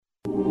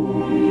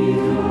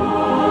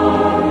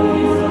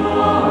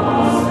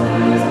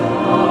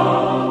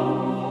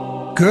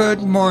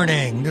Good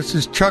morning. This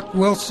is Chuck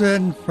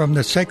Wilson from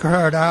the Sacred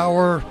Heart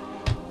Hour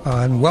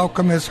on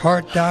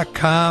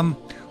WelcomeHisHeart.com,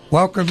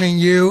 welcoming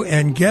you.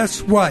 And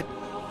guess what?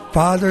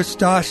 Father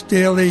Stosh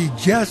Daly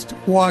just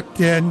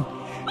walked in,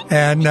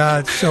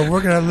 and so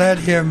we're going to let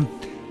him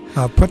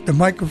put the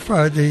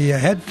microphone, the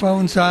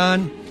headphones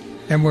on,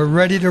 and we're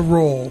ready to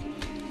roll.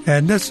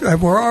 And this,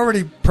 we're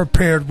already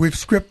prepared. We've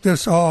scripted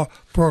this all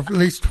for at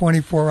least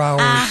 24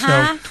 hours,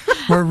 so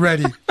we're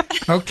ready.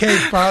 Okay,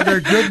 Father,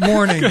 good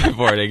morning. Good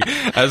morning.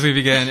 As we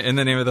begin, in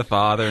the name of the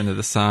Father, and of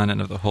the Son,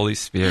 and of the Holy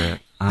Spirit.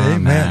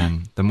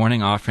 Amen. The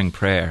morning offering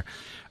prayer.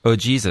 O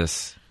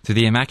Jesus, to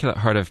the Immaculate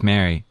Heart of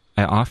Mary,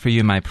 I offer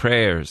you my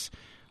prayers,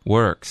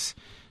 works,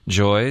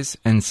 joys,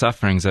 and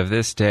sufferings of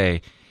this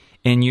day,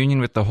 in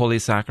union with the holy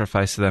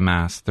sacrifice of the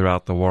Mass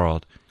throughout the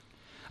world.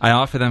 I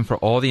offer them for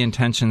all the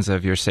intentions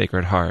of your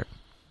Sacred Heart,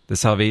 the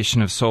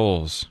salvation of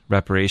souls,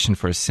 reparation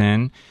for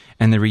sin,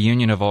 and the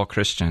reunion of all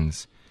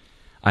Christians.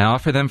 I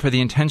offer them for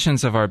the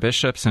intentions of our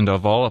bishops and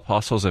of all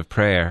apostles of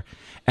prayer,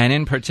 and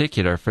in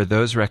particular for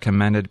those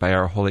recommended by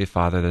our Holy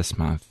Father this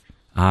month.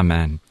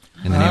 Amen.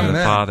 In the name of the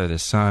Father, the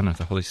Son, and of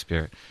the Holy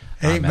Spirit.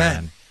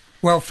 Amen.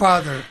 Well,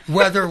 Father,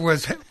 weather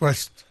was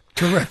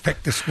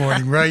terrific this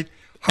morning, right?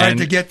 Hard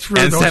to get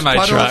through those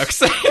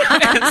semi-trucks.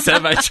 And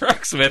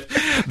semi-trucks with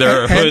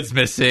their hoods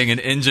missing and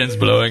engines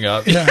blowing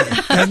up. Yeah,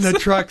 and the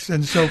trucks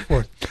and so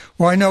forth.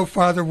 Well, I know,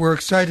 Father, we're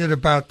excited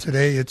about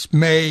today. It's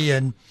May,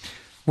 and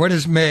what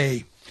is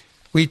May?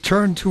 We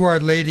turn to Our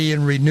Lady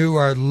and renew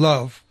our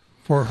love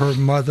for her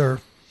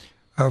mother,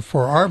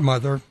 for our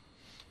mother,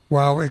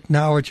 while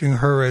acknowledging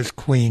her as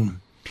Queen.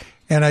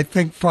 And I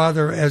think,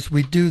 Father, as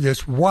we do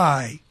this,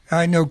 why?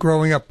 I know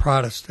growing up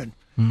Protestant,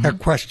 that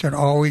question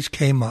always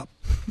came up.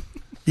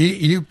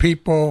 You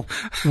people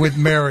with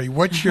Mary,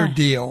 what's your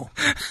deal?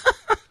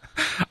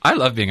 I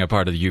love being a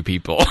part of you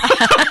people. Me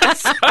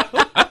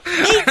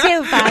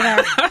too,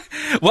 Father.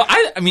 Well,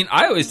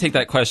 I always take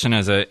that question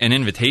as an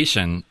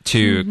invitation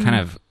to kind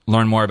of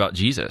learn more about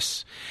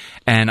Jesus.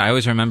 And I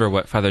always remember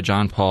what Father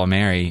John Paul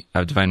Mary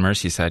of Divine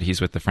Mercy said.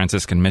 He's with the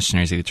Franciscan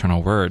Missionaries of the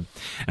Eternal Word.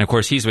 And, of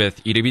course, he's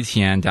with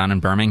EWTN down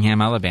in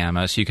Birmingham,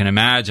 Alabama. So you can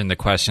imagine the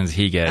questions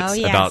he gets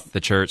about the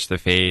church, the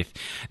faith,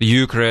 the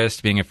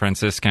Eucharist, being a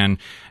Franciscan,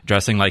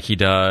 dressing like he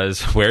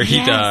does, where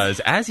he does,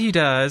 as he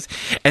does.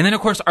 And then,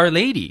 of course, Our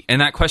Lady.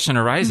 And that question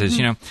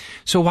arises,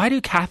 so why do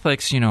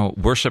Catholics,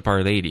 worship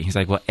Our Lady? He's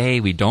like, well,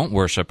 A, we don't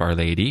worship Our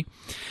Lady.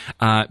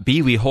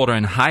 B, we hold her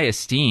in high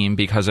esteem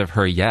because of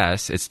her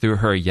yes. It's through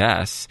her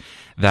yes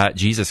that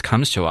Jesus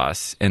comes to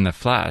us in the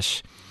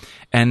flesh.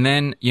 And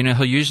then,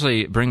 he'll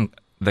usually bring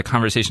the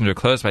conversation to a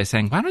close by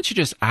saying, why don't you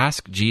just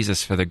ask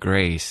Jesus for the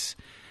grace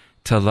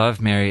to love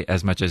Mary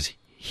as much as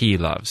he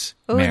loves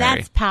Mary? Ooh,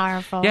 that's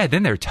powerful. Yeah,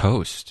 then they're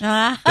toast.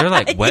 They're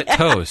like wet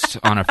toast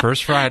on a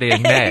first Friday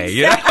in May.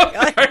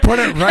 Exactly. Put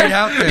it right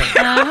out there.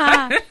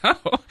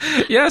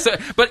 Yeah,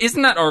 but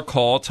isn't that our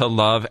call to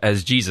love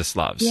as Jesus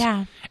loves?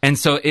 Yeah. And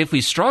so if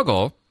we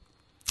struggle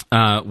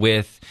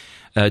with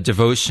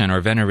devotion or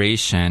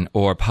veneration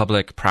or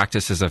public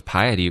practices of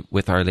piety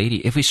with Our Lady,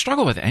 if we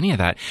struggle with any of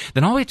that,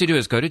 then all we have to do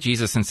is go to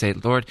Jesus and say,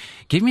 Lord,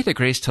 give me the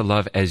grace to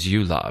love as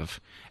you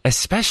love,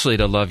 especially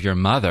to love your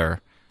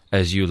mother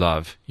as you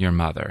love your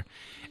mother.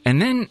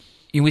 And then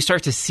we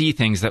start to see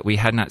things that we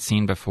had not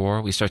seen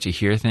before. We start to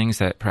hear things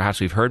that perhaps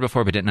we've heard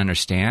before but didn't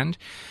understand.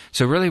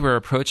 So really we're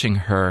approaching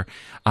her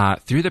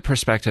through the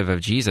perspective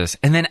of Jesus,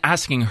 and then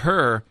asking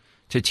her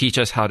to teach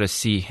us how to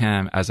see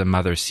him as a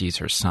mother sees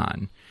her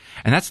son.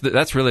 And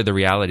that's really the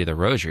reality of the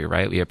Rosary,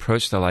 right? We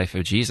approach the life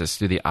of Jesus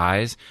through the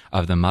eyes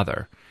of the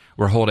mother.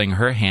 We're holding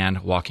her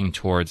hand, walking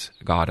towards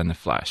God in the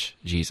flesh,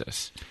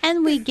 Jesus.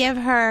 And we give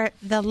her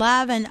the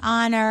love and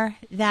honor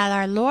that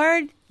our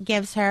Lord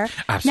gives her.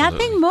 Absolutely.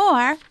 Nothing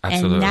more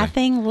Absolutely. And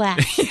nothing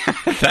less.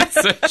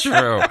 That's so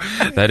true.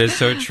 That is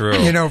so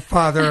true.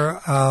 Father,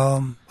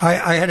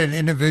 I had an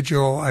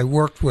individual I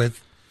worked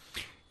with,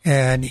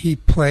 and he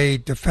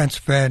played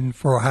defensive end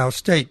for Ohio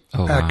State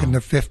back in the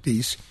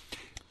 50s.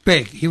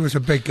 Big. He was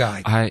a big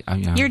guy.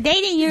 You're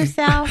dating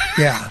yourself.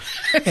 Yeah.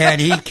 And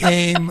he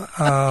came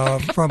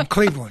from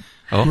Cleveland.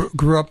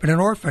 Grew up in an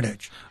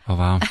orphanage. Oh,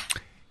 wow.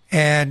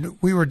 And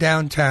we were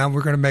downtown. We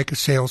were going to make a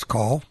sales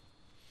call.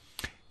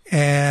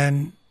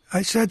 And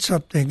I said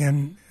something,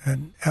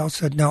 and Al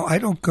said, no, I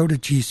don't go to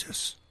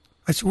Jesus.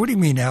 I said, what do you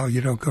mean, Al, you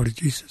don't go to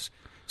Jesus?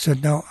 He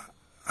said, no,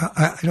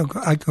 I don't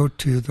go. I go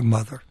to the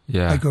mother.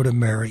 Yeah. I go to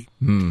Mary.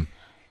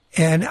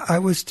 And I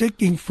was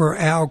thinking for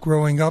Al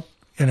growing up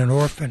in an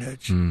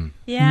orphanage,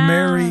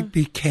 Mary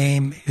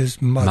became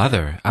his mother.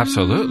 Mother,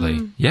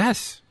 absolutely.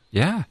 Yes.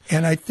 Yeah.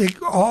 And I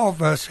think all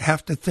of us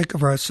have to think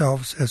of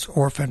ourselves as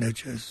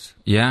orphanages.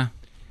 Yeah.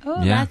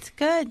 Oh, that's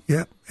good.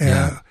 Yep.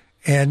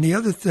 And the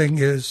other thing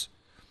is,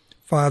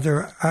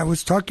 Father, I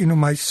was talking to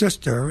my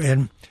sister,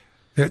 and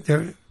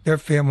their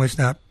family's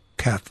not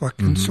Catholic,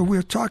 and so we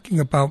were talking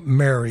about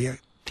Mary.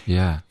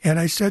 Yeah. And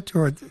I said to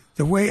her,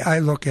 the way I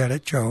look at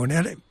it, Joan,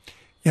 and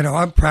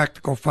I'm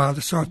practical,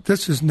 Father, so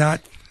this is not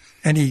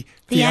any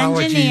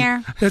theology.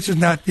 Engineer. This is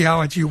not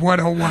theology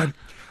 101.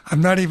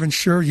 I'm not even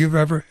sure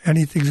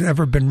anything's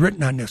ever been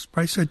written on this.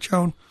 But I said,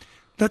 Joan,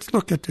 let's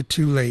look at the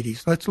two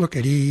ladies. Let's look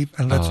at Eve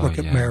and let's look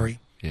at Mary.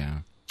 Yeah.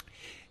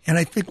 And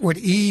I think what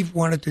Eve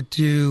wanted to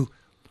do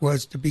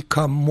was to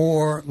become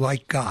more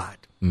like God.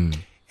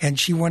 And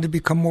she wanted to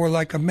become more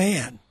like a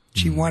man.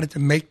 She wanted to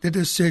make the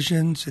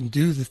decisions and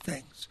do the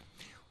things.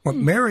 What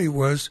Mary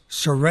was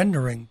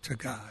surrendering to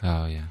God.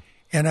 Oh, yeah.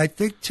 And I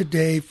think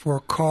today for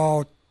a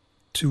call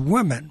to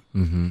women,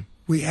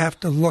 we have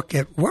to look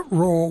at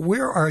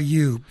where are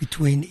you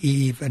between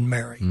Eve and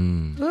Mary?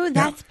 Ooh,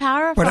 that's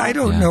powerful. But I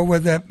don't know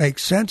whether that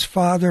makes sense,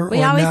 Father, we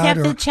or not. always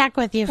have to check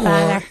with you,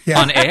 Father.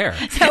 On air.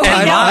 So we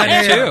and know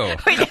live, it. too.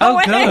 We know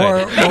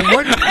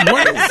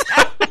it.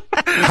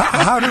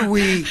 How do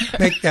we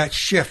make that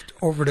shift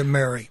over to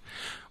Mary?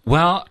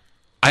 Well,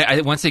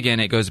 I once again,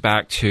 it goes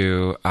back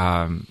to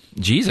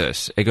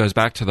Jesus. It goes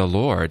back to the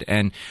Lord.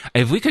 And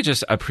if we could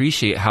just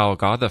appreciate how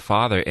God the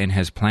Father, in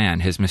his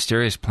plan, his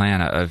mysterious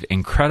plan of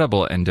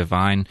incredible and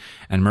divine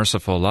and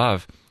merciful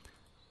love,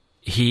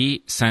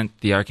 he sent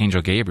the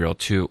Archangel Gabriel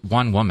to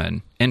one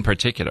woman in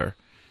particular,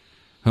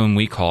 whom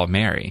we call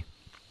Mary.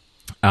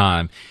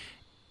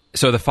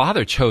 So the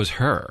Father chose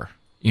her.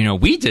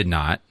 We did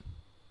not.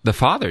 The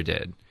Father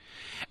did.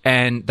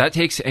 And that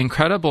takes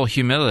incredible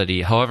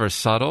humility, however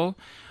subtle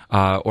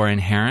or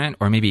inherent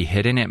or maybe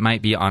hidden it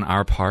might be on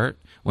our part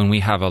when we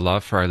have a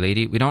love for Our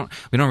Lady. We don't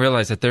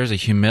realize that there's a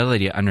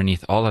humility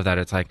underneath all of that.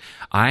 It's like,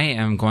 I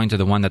am going to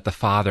the one that the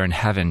Father in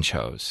heaven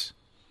chose.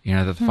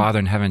 The Father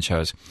in heaven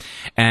chose.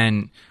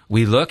 And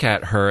we look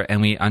at her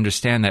and we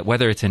understand that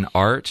whether it's in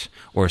art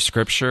or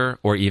scripture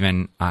or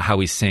even how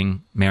we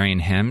sing Marian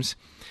hymns,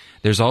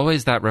 there's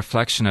always that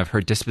reflection of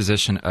her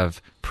disposition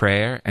of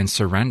prayer and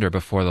surrender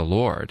before the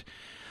Lord,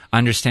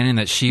 understanding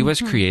that she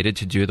was created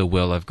to do the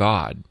will of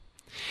God.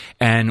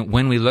 And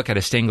when we look at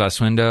a stained glass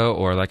window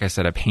or, like I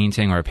said, a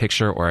painting or a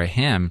picture or a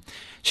hymn,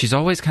 she's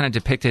always kind of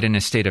depicted in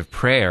a state of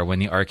prayer when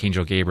the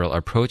Archangel Gabriel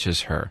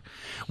approaches her.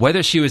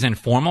 Whether she was in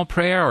formal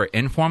prayer or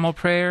informal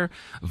prayer,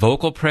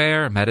 vocal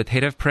prayer,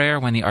 meditative prayer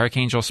when the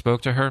Archangel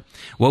spoke to her,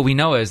 what we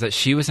know is that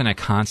she was in a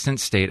constant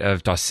state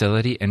of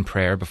docility and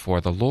prayer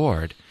before the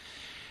Lord.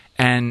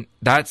 And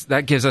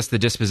that gives us the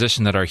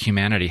disposition that our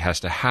humanity has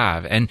to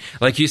have. And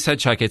like you said,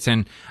 Chuck, it's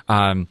in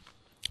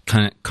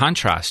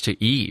contrast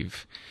to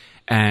Eve.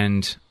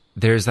 And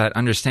there's that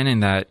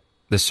understanding that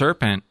the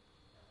serpent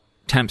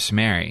tempts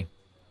Mary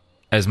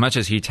as much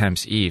as he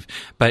tempts Eve.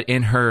 But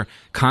in her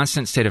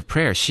constant state of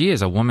prayer, she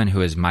is a woman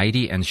who is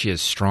mighty and she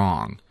is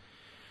strong.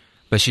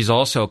 But she's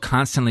also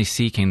constantly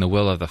seeking the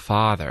will of the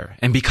Father.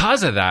 And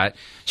because of that,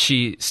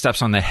 she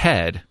steps on the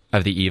head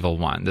of the evil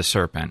one, the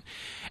serpent.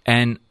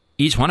 And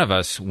each one of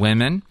us,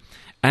 women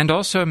and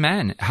also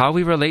men, how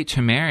we relate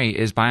to Mary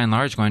is by and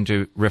large going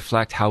to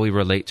reflect how we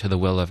relate to the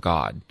will of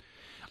God.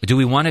 Do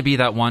we want to be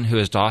that one who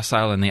is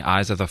docile in the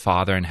eyes of the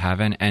Father in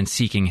heaven and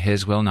seeking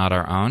his will, not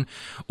our own?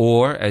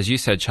 Or, as you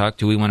said, Chuck,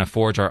 do we want to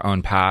forge our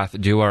own path,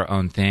 do our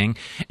own thing,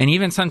 and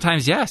even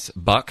sometimes, yes,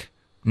 buck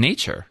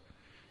nature,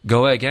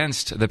 go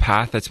against the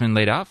path that's been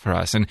laid out for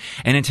us? And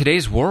in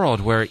today's world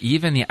where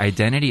even the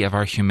identity of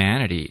our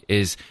humanity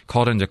is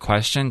called into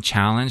question,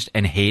 challenged,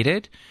 and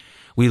hated,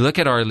 we look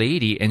at Our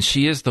Lady, and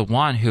she is the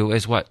one who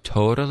is what?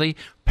 Totally,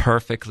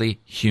 perfectly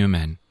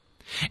human.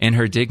 In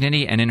her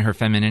dignity and in her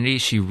femininity,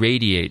 she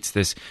radiates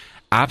this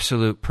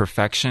absolute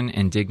perfection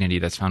and dignity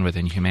that's found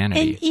within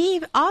humanity. And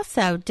Eve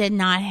also did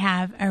not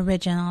have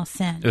original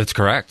sin. That's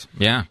correct,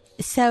 yeah.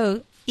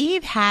 So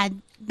Eve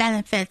had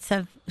benefits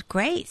of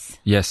grace.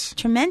 Yes.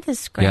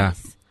 Tremendous grace. Yeah.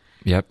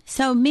 Yep.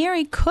 So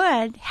Mary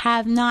could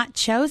have not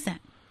chosen.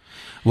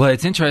 Well,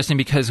 it's interesting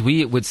because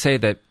we would say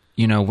that,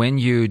 when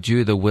you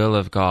do the will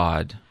of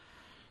God,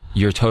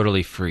 you're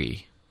totally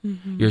free.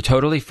 Mm-hmm. You're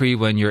totally free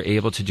when you're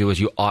able to do as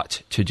you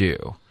ought to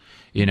do,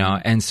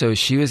 And so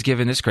she was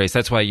given this grace.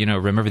 That's why,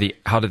 remember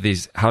how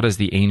does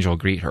the angel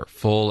greet her?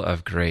 Full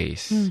of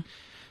grace.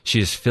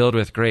 She is filled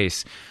with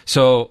grace.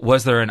 So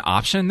was there an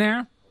option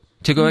there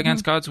to go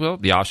against God's will?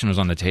 The option was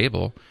on the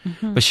table.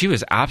 But she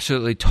was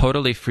absolutely,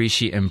 totally free.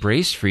 She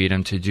embraced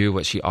freedom to do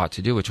what she ought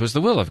to do, which was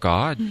the will of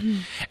God.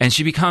 And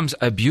she becomes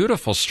a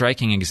beautiful,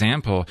 striking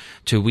example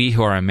to we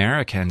who are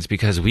Americans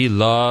because we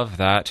love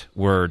that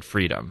word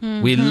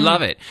freedom. We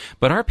love it.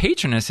 But our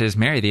patroness is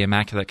Mary, the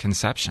Immaculate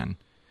Conception.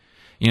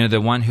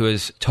 The one who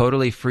is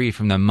totally free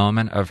from the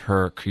moment of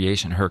her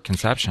creation, her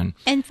conception.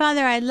 And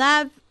Father, I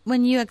love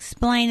when you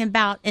explain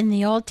about in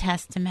the Old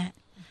Testament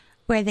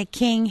where the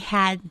king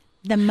had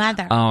the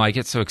mother. Oh, I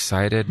get so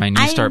excited. My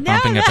knees start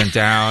bumping up and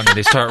down, and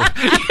they start.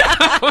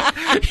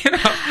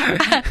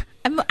 I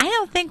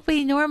don't think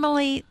we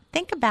normally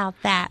think about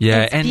that.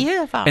 Yeah, it's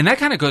beautiful. And that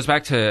kind of goes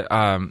back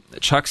to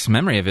Chuck's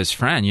memory of his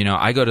friend.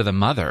 I go to the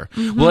mother.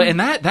 Well, and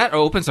that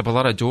opens up a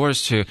lot of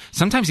doors to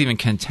sometimes even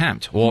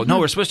contempt. Well, no,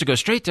 we're supposed to go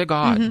straight to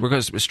God. We're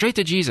going straight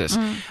to Jesus.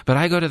 But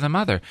I go to the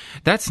mother.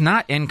 That's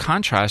not in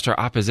contrast or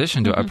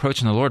opposition to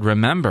approaching the Lord.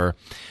 Remember,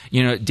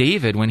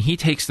 David, when he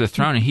takes the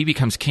throne and he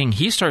becomes king,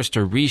 he starts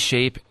to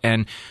reshape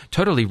and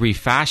totally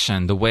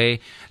refashion the way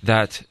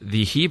that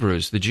the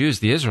Hebrews, the Jews,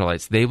 the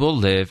Israelites, they will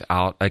live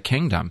out a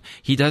kingdom.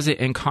 He does it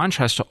in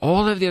contrast to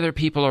all of the other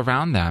people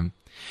around them.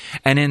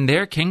 And in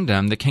their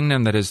kingdom, the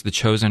kingdom that is the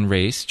chosen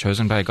race,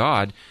 chosen by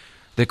God,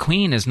 the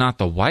queen is not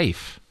the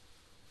wife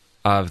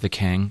of the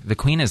king. The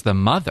queen is the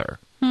mother.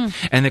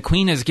 And the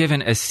queen is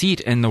given a seat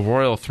in the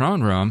royal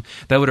throne room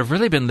that would have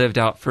really been lived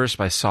out first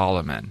by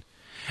Solomon.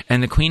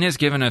 And the queen is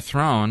given a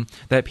throne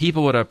that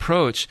people would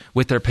approach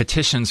with their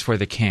petitions for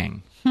the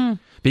king.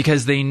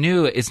 Because they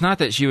knew it's not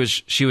that she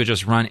would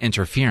just run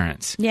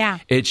interference. Yeah.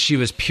 She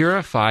was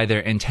purify their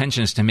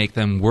intentions to make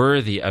them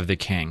worthy of the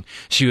king.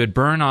 She would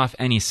burn off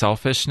any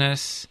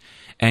selfishness,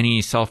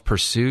 any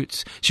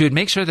self-pursuits. She would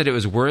make sure that it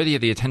was worthy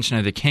of the attention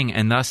of the king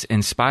and thus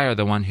inspire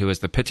the one who is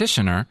the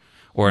petitioner,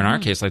 or in our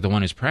case, like the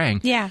one who's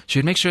praying. Yeah. She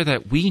would make sure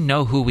that we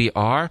know who we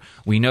are,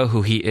 we know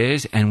who he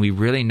is, and we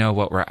really know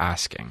what we're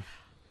asking.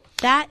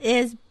 That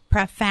is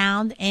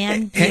profound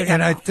and beautiful.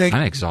 And I think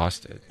I'm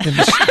exhausted.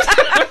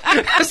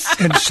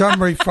 in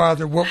summary,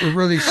 Father, what we're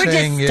really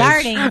saying just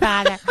starting,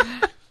 Father.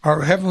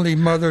 Our Heavenly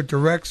Mother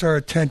directs our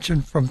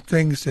attention from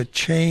things that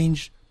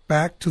change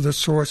back to the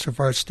source of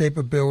our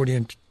stability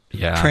and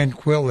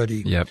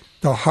tranquility. Yep.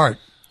 The heart.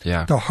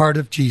 Yeah. The heart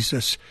of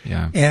Jesus.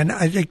 Yeah. And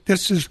I think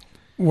this is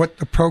what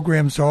the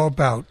program's all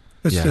about.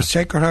 It's the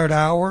Sacred Heart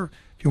Hour.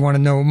 If you want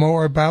to know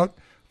more about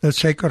the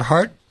Sacred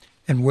Heart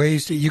and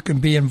ways that you can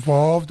be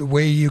involved, the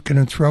way you can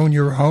enthrone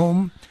your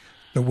home,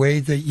 the way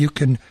that you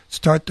can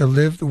start to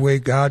live the way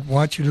God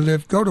wants you to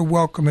live, go to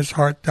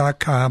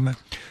welcomehisheart.com.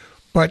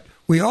 But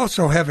we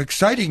also have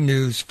exciting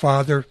news,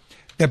 Father,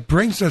 that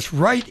brings us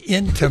right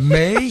into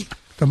May,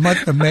 the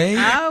month of May.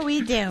 Oh,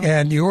 we do.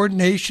 And the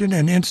ordination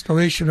and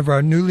installation of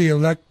our newly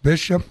elected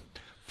bishop,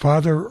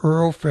 Father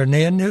Earl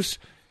Fernandez,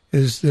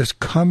 is this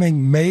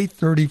coming May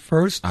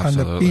 31st on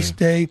the feast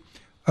day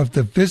of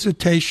the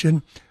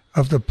Visitation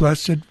of the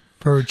Blessed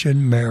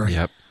Virgin Mary.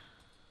 Yep.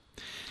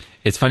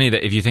 It's funny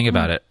that if you think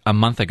about it, a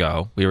month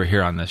ago, we were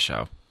here on this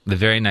show. The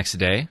very next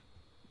day,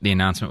 the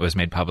announcement was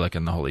made public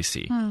in the Holy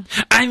See.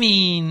 I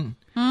mean,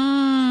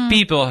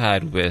 people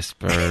had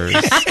whispers.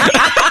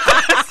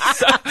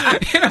 So,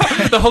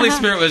 the Holy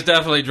Spirit was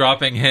definitely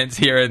dropping hints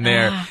here and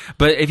there.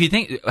 But if you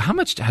think, how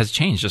much has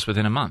changed just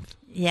within a month?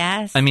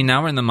 Yes. I mean,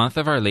 now we're in the month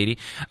of Our Lady.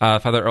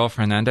 Father Earl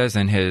Fernandez,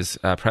 in his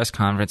press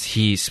conference,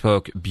 he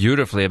spoke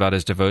beautifully about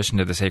his devotion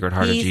to the Sacred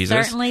Heart of Jesus.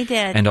 He certainly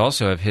did. And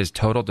also of his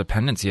total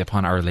dependency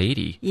upon Our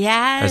Lady.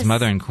 Yes. As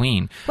Mother and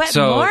Queen. What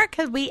more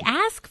could we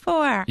ask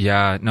for?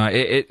 Yeah, no,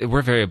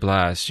 we're very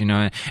blessed,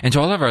 And to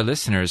all of our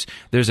listeners,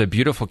 there's a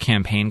beautiful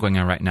campaign going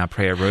on right now,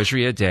 Pray a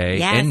Rosary a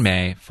Day in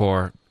May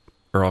for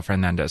Earl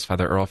Fernandez,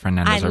 Father Earl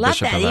Fernandez, I our love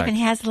bishop-elect. that. It even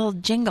has a little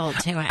jingle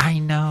to it. I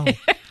know.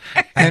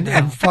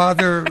 And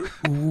Father,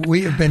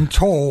 we have been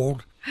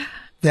told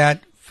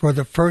that for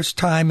the first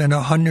time in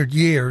 100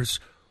 years,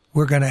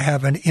 we're going to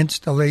have an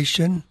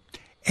installation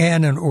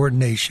and an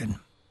ordination.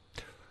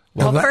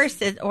 Well,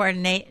 first is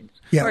ordination.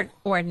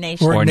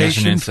 Ordination,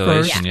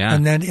 installation, first,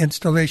 and then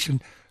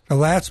installation. The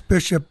last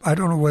bishop, I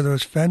don't know whether it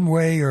was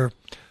Fenway or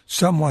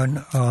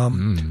someone,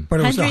 but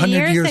it was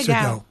 100 years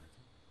ago.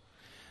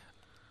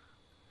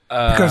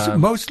 Because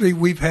mostly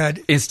we've had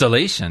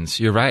installations.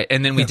 You're right,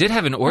 and then we did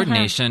have an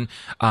ordination,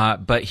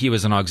 but he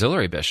was an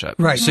auxiliary bishop.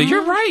 Right. So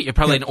you're right. You're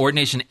probably an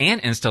ordination and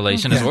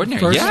installation as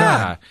ordinary. First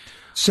time.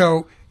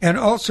 So, and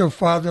also,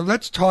 Father,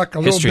 let's talk a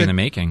little bit. History in the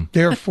making.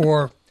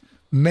 Therefore,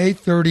 May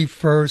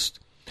 31st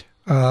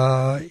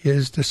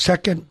is the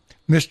second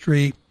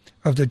mystery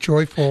of the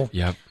joyful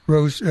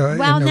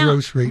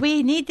rosary.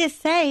 We need to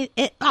say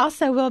it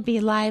also will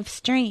be live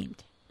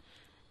streamed.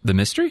 The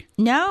mystery?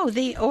 No,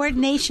 the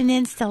ordination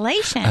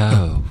installation.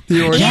 Oh.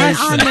 The ordination. And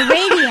on the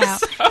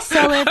radio.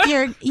 So if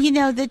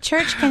you're, the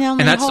church can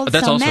only hold so many.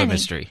 That's also a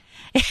mystery.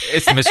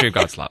 It's the mystery of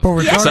God's love. But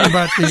we're talking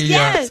about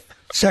the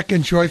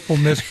second joyful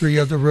mystery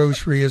of the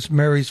rosary is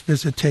Mary's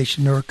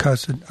visitation to her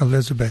cousin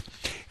Elizabeth.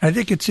 And I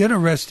think it's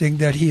interesting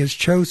that he has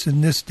chosen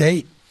this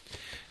date.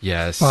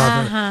 Yes.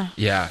 Father.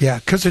 Yeah. Yeah,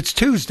 because it's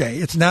Tuesday.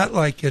 It's not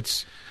like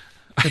it's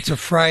a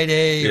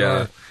Friday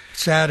or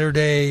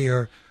Saturday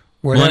or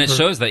whatever. Well, and it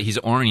shows that he's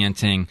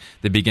orienting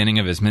the beginning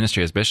of his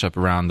ministry as bishop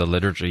around the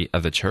liturgy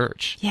of the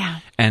church. Yeah.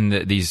 And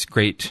these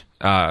great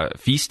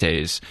feast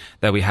days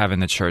that we have in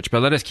the church.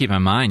 But let us keep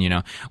in mind,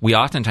 we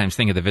oftentimes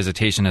think of the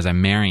visitation as a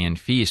Marian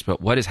feast,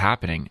 but what is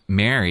happening?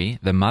 Mary,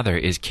 the mother,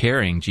 is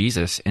carrying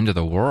Jesus into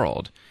the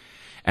world.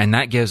 And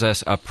that gives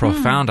us a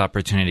profound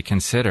opportunity to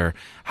consider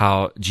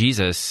how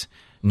Jesus,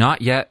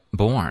 not yet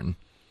born,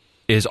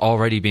 is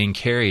already being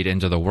carried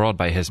into the world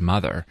by his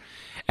mother.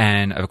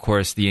 And, of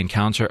course, the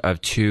encounter of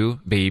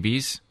two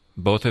babies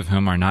both of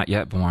whom are not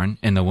yet born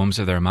in the wombs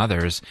of their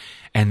mothers,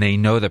 and they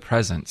know the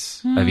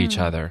presence of each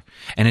other.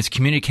 And it's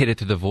communicated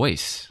through the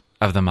voice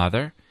of the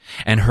mother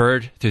and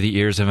heard through the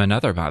ears of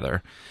another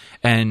mother.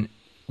 And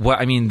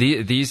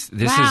this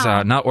is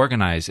not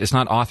organized. It's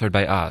not authored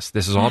by us.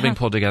 This is all being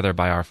pulled together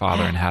by our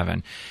Father in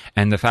heaven.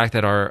 And the fact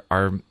that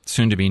our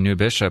soon-to-be new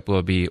bishop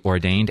will be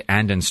ordained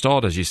and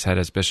installed, as you said,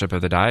 as bishop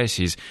of the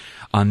diocese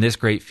on this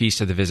great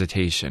feast of the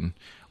Visitation,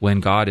 when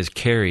God is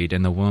carried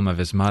in the womb of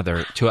his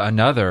mother to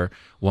another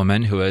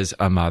woman who is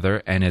a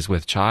mother and is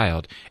with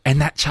child. And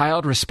that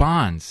child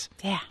responds.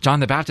 Yeah. John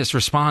the Baptist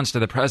responds to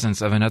the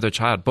presence of another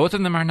child. Both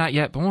of them are not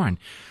yet born.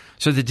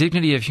 So the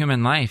dignity of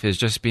human life is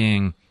just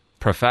being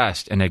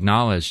professed and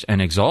acknowledged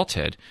and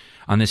exalted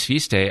on this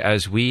feast day,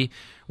 as we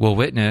will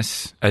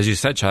witness, as you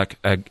said, Chuck,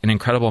 an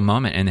incredible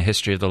moment in the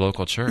history of the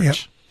local church.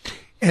 Yep.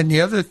 And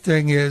the other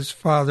thing is,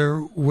 Father,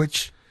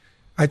 which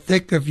I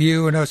think of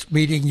you and us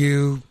meeting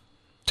you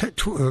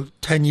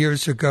 10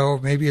 years ago,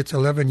 maybe it's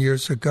 11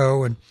 years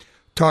ago, and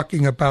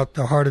talking about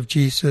the heart of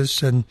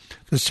Jesus and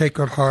the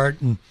Sacred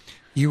Heart, and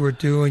you were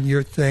doing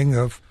your thing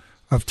of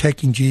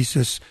taking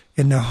Jesus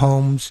in the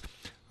homes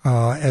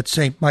at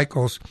St.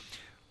 Michael's.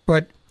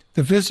 But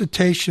the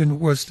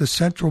Visitation was the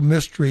central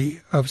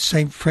mystery of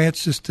St.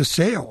 Francis de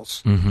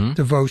Sales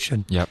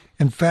devotion. Yep.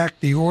 In fact,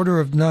 the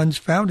order of nuns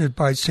founded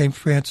by St.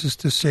 Francis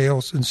de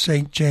Sales and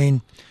St.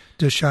 Jane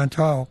de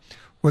Chantal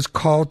was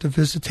called the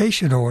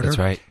Visitation Order. That's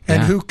right.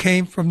 And who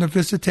came from the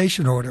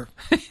Visitation Order?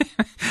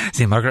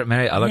 St. Margaret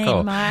Mary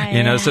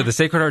Alacoque. So the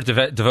Sacred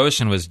Heart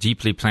devotion was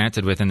deeply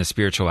planted within the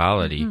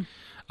spirituality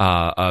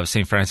of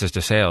St. Francis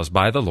de Sales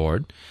by the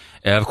Lord.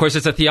 Of course,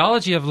 it's a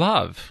theology of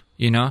love.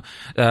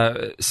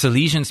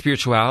 Salesian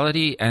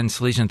spirituality and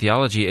Salesian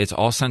theology, it's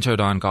all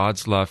centered on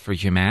God's love for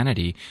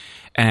humanity.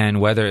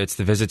 And whether it's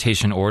the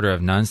Visitation Order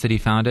of nuns that he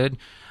founded,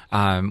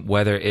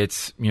 whether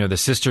it's, the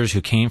sisters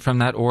who came from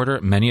that order,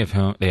 many of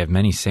whom, they have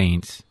many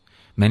saints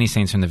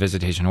from the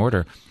Visitation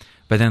Order.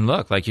 But then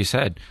look, like you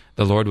said,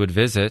 the Lord would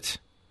visit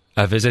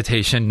a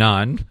Visitation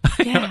nun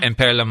in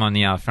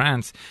Père-le-Monial,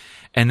 France,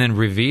 and then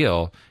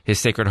reveal his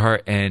Sacred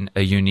Heart in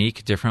a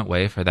unique, different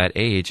way for that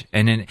age.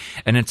 And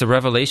it's a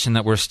revelation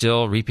that we're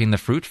still reaping the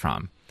fruit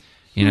from.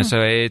 So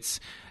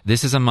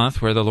this is a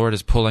month where the Lord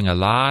is pulling a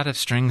lot of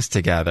strings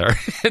together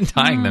and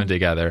tying them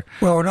together.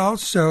 Well, and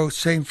also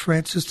St.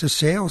 Francis de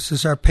Sales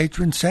is our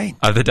patron saint.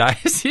 Of the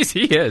diocese,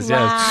 he is,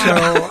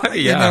 Wow.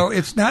 yes. So,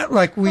 it's not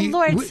like The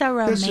Lord's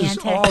so this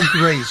is romantic. all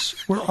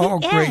grace. We're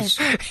all He grace.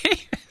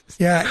 is.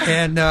 Yeah,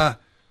 and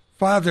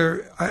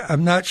Father,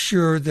 I'm not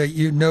sure that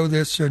you know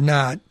this or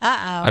not,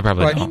 Uh-oh. I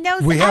probably but don't. He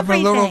knows we have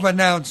everything. a little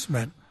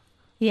announcement.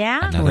 Yeah?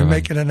 Another Can we one.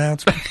 make an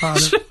announcement,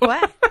 Father?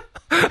 What?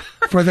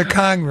 For the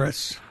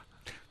Congress,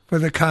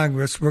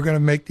 we're going to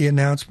make the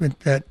announcement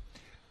that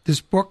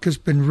this book has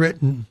been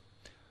written,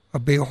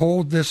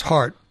 Behold This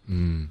Heart,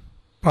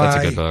 That's a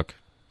by good book.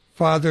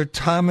 Father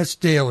Thomas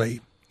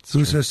Daly,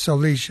 who's a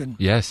Salesian.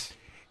 Yes.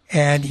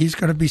 And he's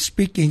going to be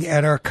speaking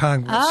at our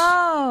Congress.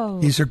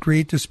 Oh. He's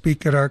agreed to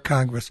speak at our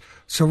Congress.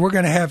 So we're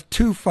going to have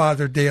two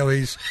Father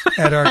Dalys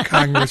at our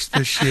Congress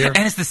this year.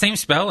 And it's the same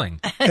spelling.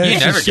 And You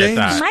it's never the get same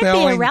that. Might be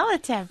spelling. a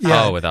relative.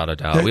 Yeah. Oh, without a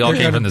doubt. We all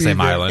They're came from gonna the be same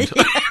there. island.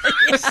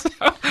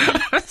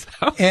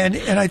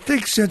 And I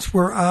think since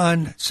we're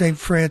on St.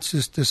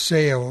 Francis de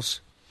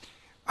Sales,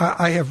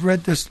 I have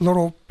read this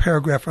little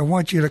paragraph. I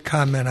want you to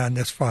comment on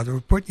this, Father.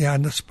 We're putting you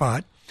on the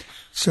spot.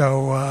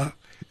 So,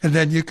 and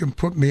then you can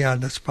put me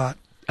on the spot.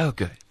 Oh,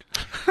 good.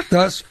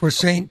 Thus for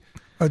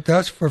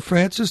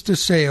Francis de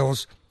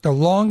Sales, the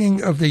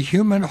longing of the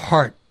human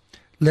heart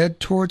led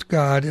towards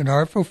God in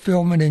our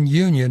fulfillment and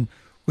union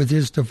with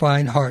his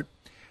divine heart.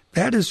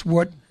 That is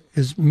what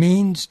it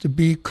means to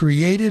be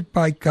created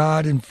by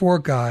God and for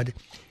God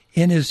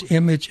in his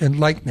image and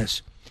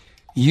likeness.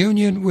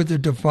 Union with the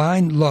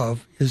divine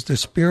love is the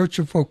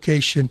spiritual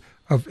vocation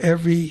of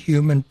every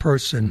human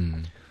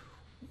person,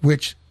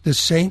 which the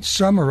saint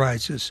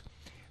summarizes.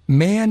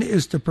 Man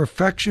is the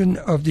perfection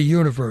of the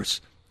universe.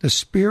 The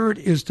Spirit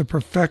is the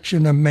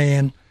perfection of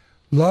man.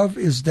 Love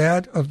is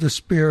that of the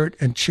Spirit,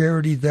 and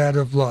charity that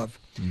of love.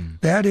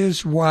 That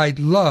is why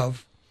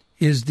love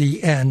is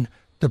the end,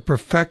 the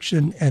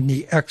perfection and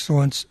the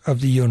excellence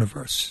of the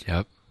universe.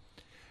 Yep.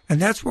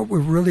 And that's what we're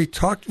really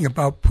talking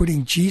about,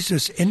 putting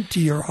Jesus into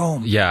your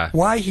home. Yeah.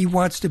 Why he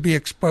wants to be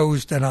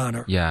exposed and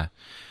honored. Yeah.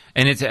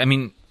 And it's,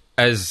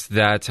 as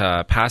that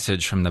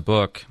passage from the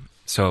book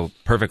so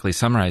perfectly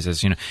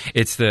summarizes,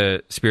 it's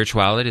the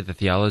spirituality, the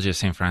theology of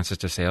St. Francis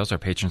de Sales, our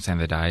patron saint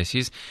of the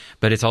diocese,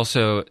 but it's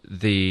also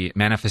the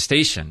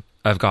manifestation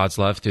of God's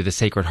love through the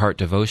Sacred Heart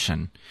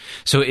devotion.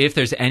 So if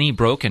there's any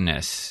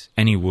brokenness,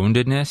 any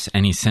woundedness,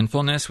 any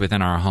sinfulness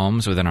within our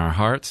homes, within our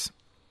hearts,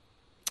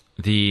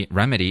 the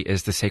remedy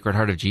is the Sacred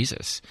Heart of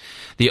Jesus.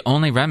 The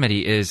only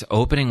remedy is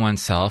opening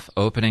oneself,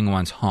 opening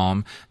one's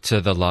home to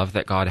the love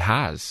that God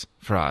has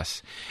for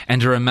us.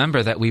 And to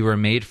remember that we were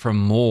made for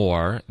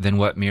more than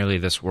what merely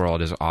this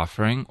world is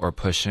offering or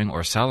pushing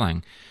or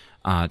selling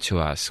to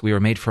us. We were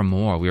made for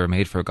more. We were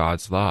made for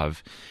God's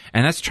love.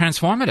 And that's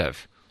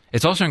transformative.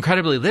 it's also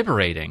incredibly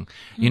liberating.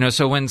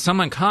 So when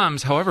someone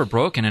comes, however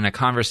broken, in a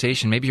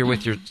conversation, maybe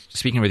you're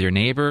speaking with your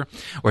neighbor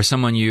or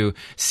someone you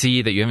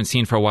see that you haven't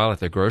seen for a while at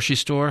the grocery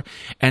store,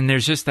 and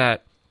there's just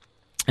that,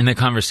 in the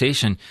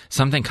conversation,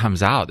 something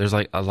comes out. There's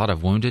like a lot of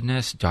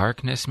woundedness,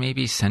 darkness,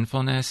 maybe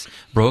sinfulness,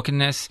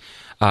 brokenness,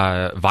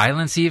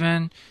 violence,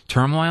 even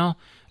turmoil.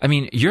 I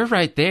mean, you're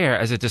right there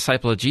as a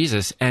disciple of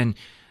Jesus, and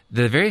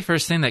the very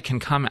first thing that can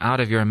come out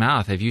of your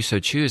mouth, if you so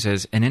choose,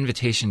 is an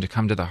invitation to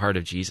come to the heart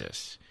of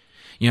Jesus.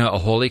 A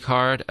holy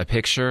card, a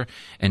picture,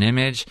 an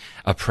image,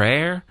 a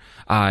prayer,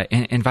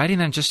 inviting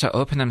them just to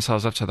open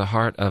themselves up to the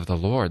heart of the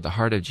Lord, the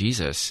heart of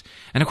Jesus.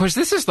 And of course,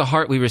 this is the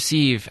heart we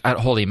receive at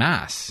Holy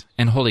Mass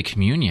and Holy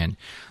Communion.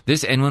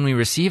 And when we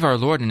receive our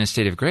Lord in a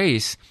state of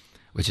grace,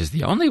 which is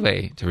the only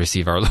way to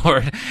receive our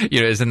Lord,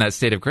 is in that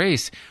state of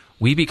grace,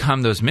 we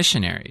become those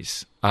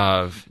missionaries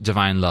of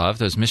divine love,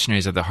 those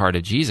missionaries of the heart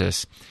of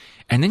Jesus.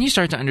 And then you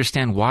start to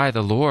understand why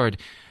the Lord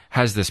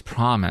has this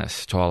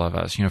promise to all of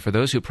us, for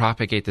those who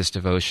propagate this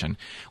devotion.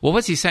 Well,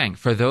 what's he saying?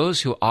 For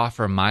those who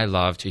offer my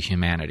love to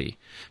humanity,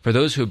 for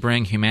those who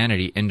bring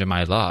humanity into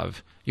my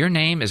love, your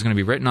name is going to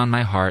be written on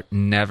my heart,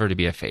 never to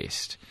be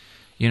effaced.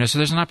 So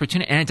there's an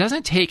opportunity. And it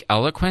doesn't take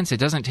eloquence. It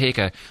doesn't take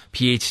a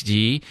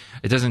PhD.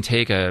 It doesn't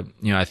take a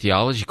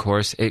theology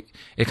course. It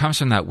comes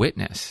from that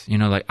witness.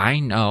 I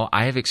know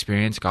I have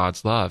experienced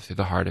God's love through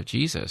the heart of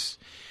Jesus.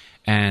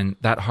 And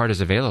that heart is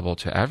available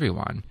to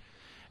everyone.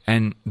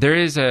 And there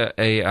is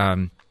a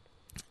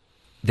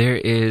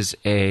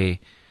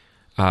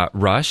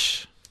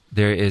rush.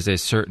 There is a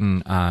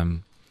certain,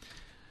 what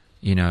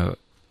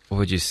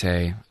would you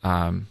say?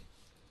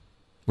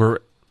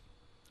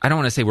 I don't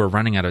want to say we're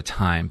running out of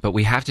time, but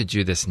we have to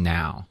do this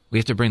now. We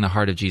have to bring the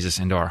heart of Jesus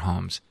into our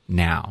homes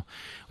now.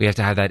 We have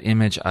to have that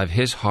image of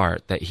his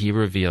heart that he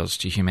reveals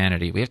to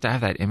humanity. We have to have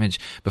that image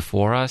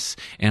before us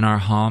in our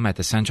home, at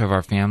the center of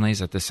our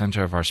families, at the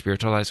center of our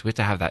spiritual lives. We have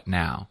to have that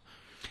now.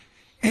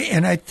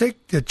 And I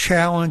think the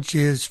challenge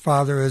is,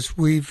 Father, as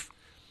we've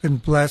been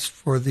blessed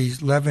for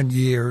these 11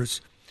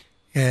 years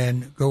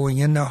and going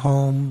into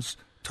homes,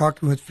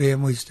 talking with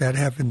families that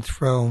have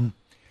enthroned,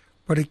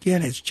 but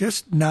again, it's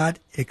just not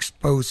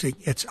exposing,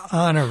 it's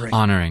honoring.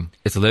 Honoring.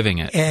 It's living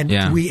it.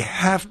 And we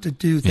have to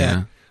do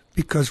that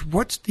because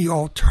what's the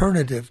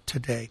alternative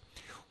today?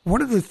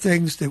 One of the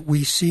things that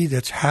we see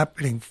that's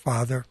happening,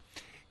 Father,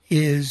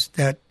 is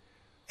that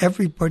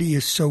everybody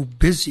is so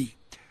busy.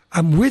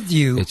 I'm with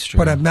you,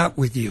 but I'm not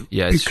with you.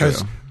 Yeah, it's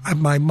because true.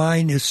 My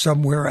mind is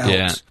somewhere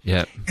else.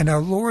 Yeah. And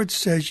our Lord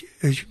says,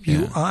 if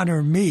you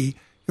honor me,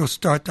 you'll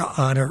start to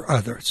honor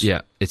others.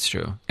 Yeah, it's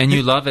true. And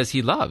you love as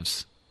he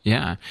loves.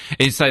 Yeah.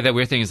 It's like that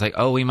weird thing is like,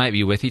 we might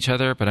be with each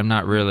other, but I'm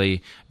not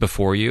really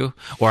before you.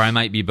 Or I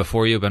might be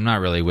before you, but I'm not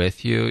really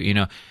with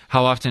you.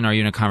 How often are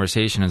you in a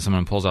conversation and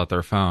someone pulls out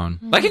their phone?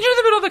 Mm-hmm. Like, you're in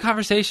the middle of the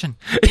conversation.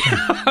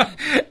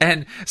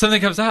 And something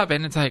comes up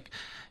and it's like,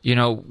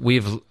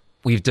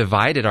 we've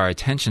divided our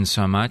attention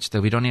so much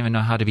that we don't even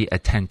know how to be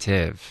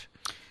attentive.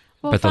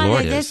 Well, but the Father,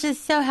 Lord is. This is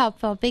so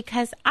helpful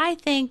because I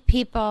think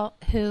people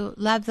who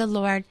love the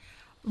Lord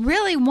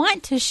really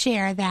want to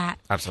share that.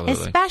 Absolutely.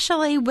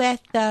 Especially with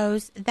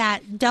those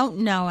that don't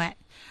know it.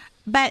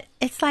 But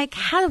it's like,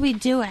 how do we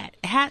do it?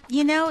 And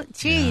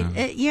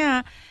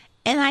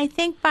I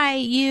think by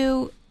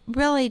you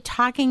really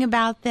talking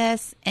about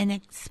this and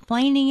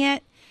explaining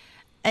it,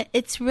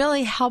 it's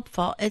really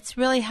helpful. It's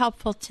really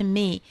helpful to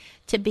me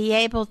to be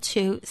able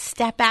to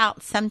step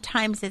out.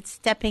 Sometimes it's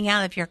stepping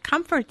out of your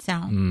comfort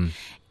zone.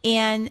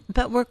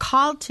 But we're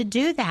called to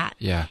do that.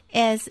 Yeah.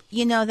 As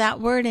that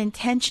word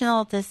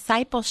intentional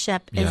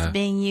discipleship is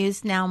being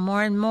used now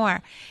more and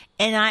more.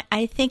 And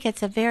I think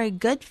it's a very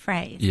good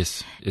phrase.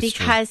 Yes.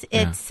 Because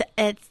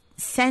it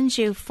sends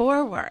you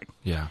forward.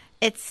 Yeah.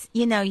 It's,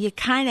 you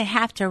kind of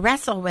have to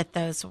wrestle with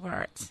those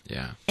words.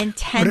 Yeah.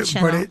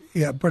 Intentional.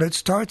 But it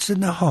starts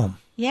in the home.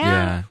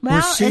 Yeah. We're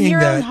Well, seeing in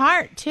your that. own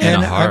heart, too.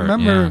 And heart, I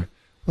remember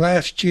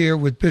last year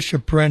with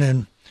Bishop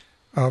Brennan,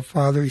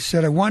 Father, he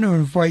said, I want to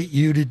invite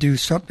you to do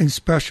something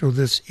special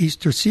this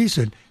Easter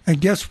season.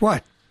 And guess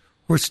what?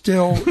 We're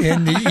still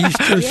in the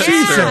Easter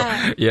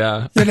season.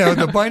 Yeah.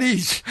 The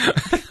bunnies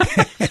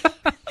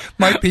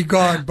might be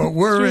gone, but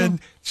we're in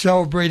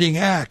celebrating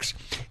Acts.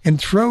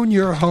 Enthrone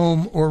your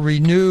home or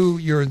renew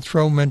your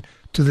enthronement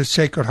to the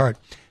Sacred Heart.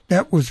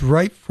 That was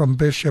right from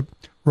Bishop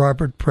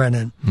Robert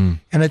Brennan.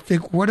 And I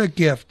think what a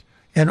gift.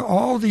 And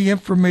all the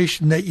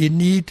information that you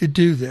need to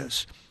do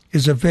this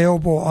is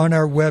available on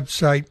our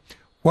website,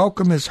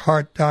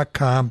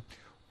 welcomehisheart.com,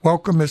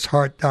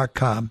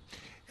 welcomehisheart.com.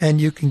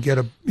 And you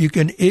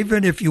can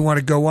even if you want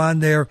to go on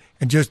there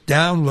and just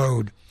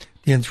download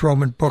the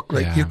enthronement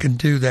booklet, you can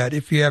do that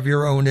if you have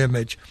your own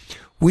image.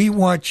 We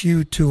want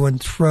you to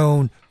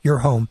enthrone your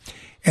home.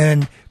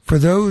 And for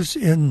those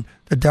in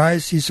the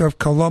Diocese of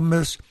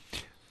Columbus,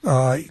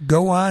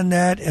 go on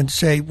that and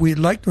say, we'd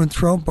like to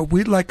enthrone, but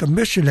we'd like a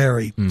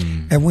missionary.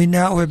 And we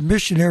now have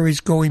missionaries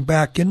going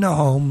back into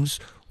homes,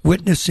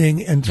 witnessing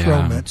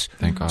enthronements.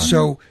 Thank God.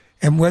 So,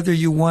 and whether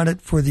you want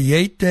it for the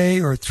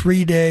 8-day or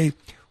 3-day,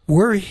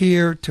 we're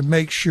here to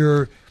make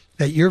sure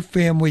that your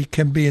family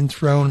can be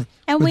enthroned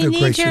And with we the need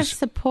graces. your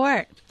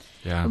support.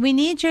 Yeah. We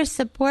need your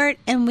support,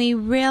 and we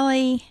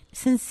really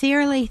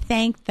sincerely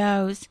thank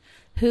those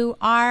who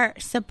are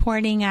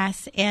supporting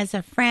us as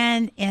a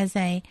friend, as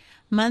a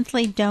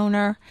monthly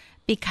donor,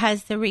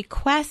 because the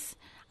requests,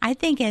 I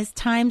think as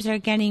times are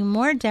getting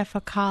more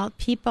difficult,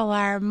 people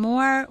are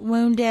more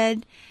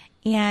wounded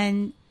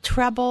and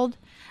troubled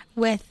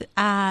with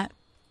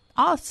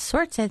all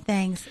sorts of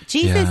things.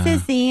 Jesus Yeah.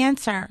 is the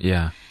answer.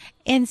 Yeah.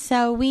 And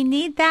so we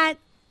need that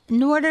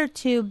in order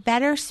to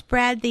better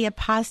spread the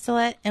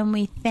apostolate, and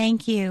we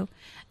thank you,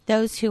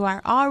 those who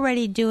are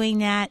already doing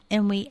that,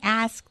 and we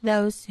ask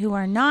those who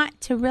are not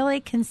to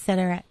really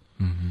consider it.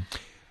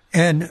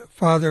 And,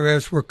 Father,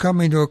 as we're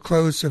coming to a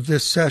close of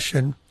this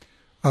session,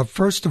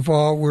 first of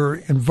all, we're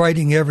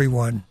inviting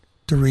everyone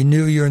to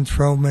renew your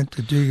enthronement,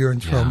 to do your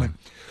enthronement.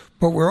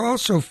 But we're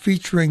also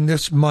featuring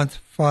this month,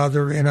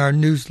 Father, in our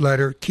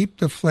newsletter, Keep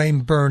the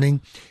Flame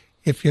Burning.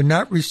 If you're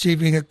not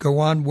receiving it, go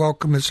on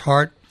Welcome His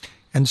Heart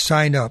and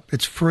sign up.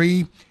 It's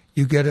free.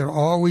 You get it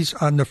always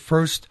on the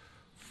first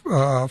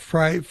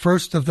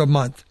of the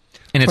month.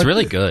 And it's But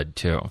really good,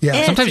 too. Yeah.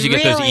 It's Sometimes you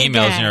get those really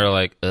emails good. and you're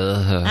like,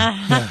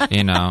 ugh,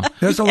 you know.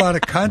 There's a lot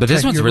of content. But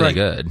this one's you're really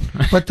right. good.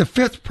 But the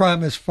fifth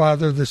promise,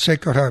 Father, the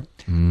Sacred Heart,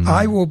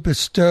 I will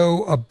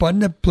bestow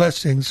abundant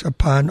blessings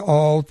upon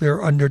all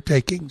their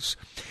undertakings.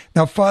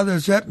 Now, Father,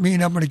 does that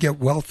mean I'm going to get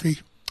wealthy?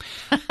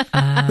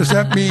 Does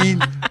that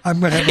mean I'm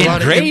going to have a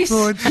lot of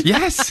influence?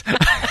 Yes.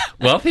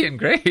 Wealthy in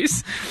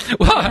grace.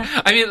 Well,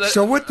 I mean,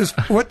 So what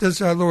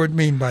does our Lord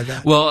mean by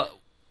that? well,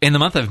 in the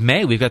month of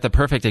May, we've got the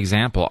perfect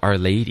example, Our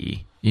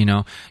Lady, you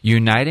know,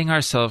 uniting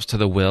ourselves to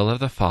the will of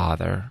the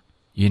Father,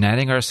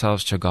 uniting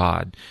ourselves to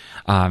God,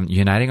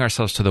 uniting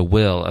ourselves to the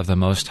will of the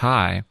Most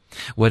High.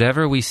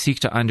 Whatever we seek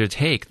to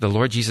undertake, the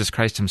Lord Jesus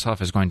Christ himself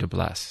is going to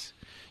bless.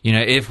 You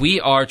know, if we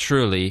are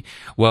truly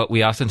what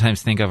we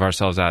oftentimes think of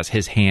ourselves as,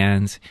 his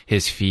hands,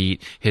 his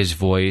feet, his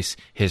voice,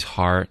 his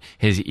heart,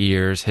 his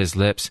ears, his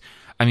lips,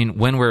 I mean,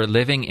 when we're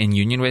living in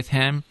union with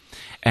him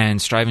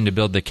and striving to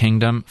build the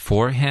kingdom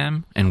for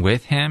him and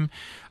with him,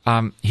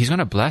 he's going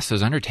to bless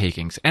those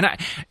undertakings. And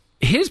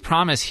his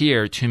promise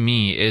here to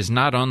me is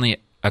not only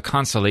a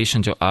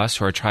consolation to us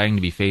who are trying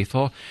to be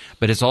faithful,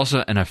 but it's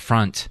also an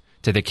affront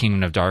to the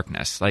kingdom of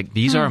darkness. Like,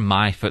 these are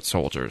my foot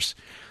soldiers.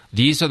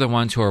 These are the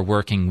ones who are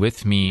working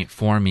with me,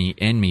 for me,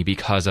 in me,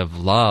 because of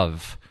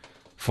love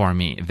for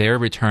me. They're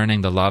returning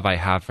the love I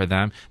have for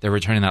them. They're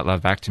returning that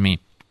love back to me.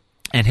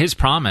 And his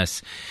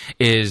promise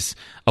is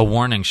a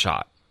warning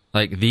shot.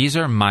 Like, these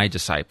are my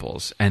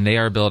disciples, and they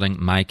are building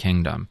my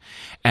kingdom.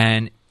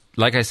 And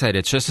like I said,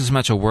 it's just as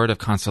much a word of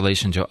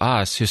consolation to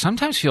us who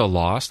sometimes feel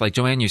lost. Like,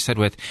 Joanne, you said,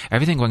 with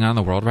everything going on in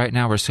the world right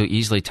now, we're so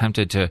easily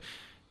tempted to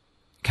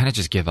kind of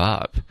just give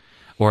up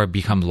or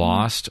become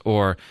lost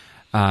or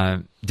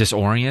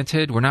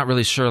disoriented. We're not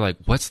really sure, like,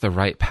 what's the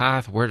right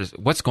path?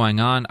 What's going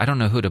on? I don't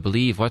know who to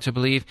believe, what to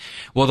believe.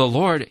 Well, the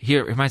Lord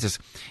here reminds us,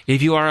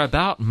 if you are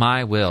about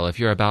my will, if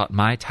you're about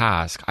my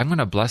task, I'm going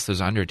to bless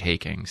those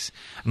undertakings.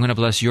 I'm going to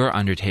bless your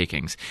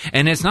undertakings.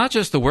 And it's not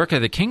just the work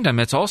of the kingdom,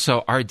 it's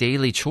also our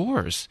daily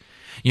chores.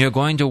 You know,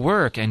 going to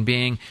work and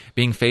being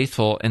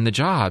faithful in the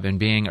job and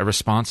being a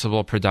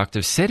responsible,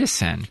 productive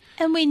citizen.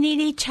 And we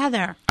need each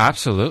other.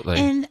 Absolutely.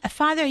 And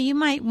Father, you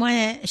might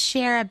want to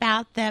share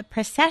about the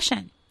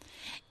procession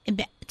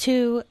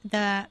to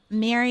the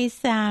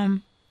Mary's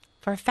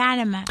for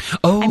Fatima.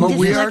 Oh, I'm well, just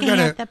we are looking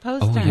gonna- at the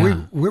poster.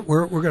 yeah. We're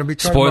going to be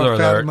talking Spoiler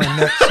about alert. Fatima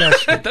next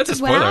session. That's a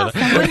spoiler. Well,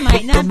 someone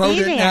might not Promote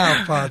be it there.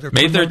 now, Father.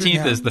 May Promote it 13th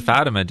now. is the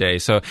Fatima Day.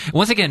 So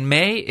once again,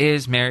 May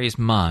is Mary's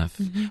month.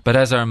 But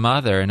as our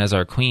mother and as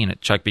our queen,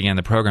 Chuck began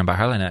the program by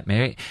highlighting that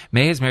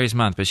May is Mary's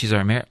month, but she's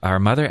our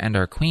mother and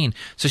our queen.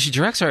 So she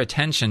directs our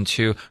attention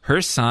to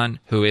her son,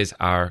 who is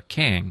our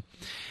king.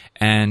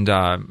 And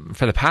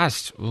for the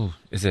past,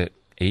 is it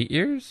 8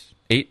 years?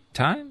 8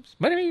 times?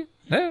 What do you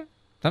mean?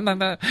 Something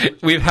like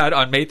that. We've had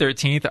on May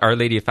 13th, Our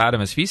Lady of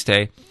Fatima's feast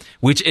day,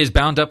 which is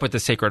bound up with the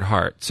Sacred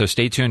Heart. So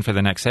stay tuned for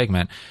the next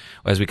segment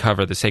as we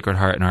cover the Sacred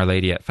Heart and Our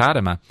Lady at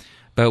Fatima.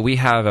 But we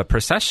have a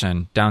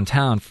procession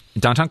downtown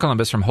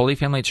Columbus from Holy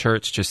Family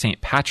Church to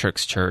St.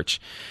 Patrick's Church.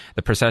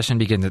 The procession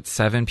begins at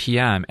 7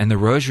 p.m. and the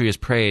rosary is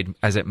prayed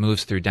as it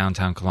moves through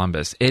downtown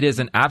Columbus. It is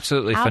an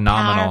absolutely How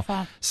phenomenal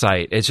powerful.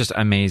 sight. It's just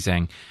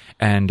amazing.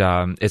 And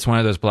it's one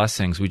of those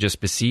blessings. We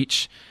just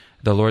beseech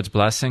the Lord's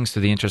blessings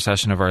through the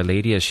intercession of Our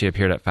Lady as she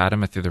appeared at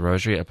Fatima through the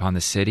rosary upon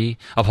the city,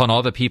 upon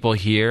all the people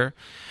here,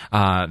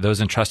 those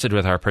entrusted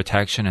with our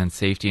protection and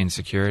safety and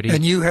security.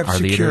 And you have our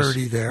security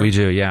leaders. there. We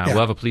do, yeah. Yeah.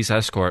 We'll have a police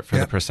escort for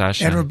Yeah. the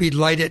procession. And it'll be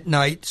light at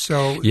night,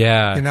 so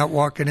Yeah. you're not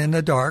walking in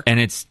the dark. And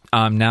it's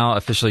now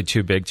officially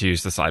too big to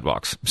use the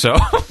sidewalks. So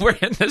we're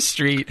in the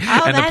street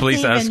Oh, and the that's police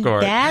even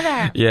escort.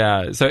 better.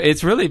 Yeah. So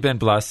it's really been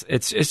blessed.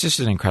 It's just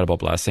an incredible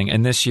blessing.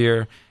 And this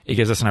year, it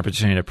gives us an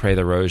opportunity to pray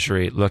the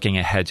rosary, looking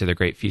ahead to the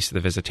great Feast of the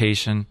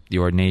Visitation, the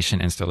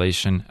ordination,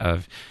 installation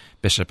of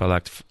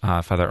Bishop-elect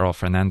Father Earl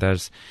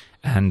Fernandez.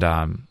 And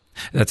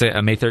that's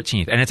a May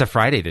 13th. And it's a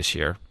Friday this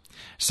year.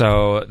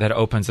 So that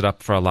opens it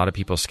up for a lot of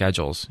people's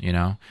schedules,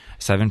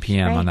 7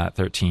 p.m. on that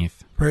 13th.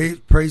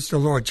 Praise the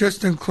Lord.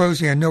 Just in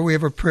closing, I know we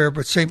have a prayer,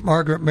 but St.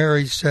 Margaret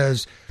Mary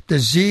says, the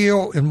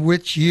zeal in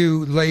which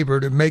you labor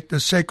to make the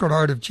Sacred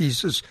Heart of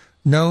Jesus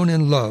known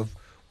and loved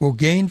will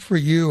gain for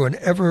you an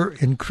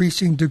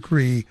ever-increasing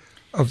degree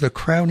of the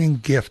crowning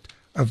gift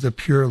of the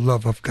pure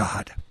love of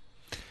God.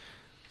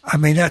 I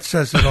mean, that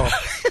says it all.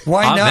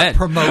 Why not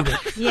promote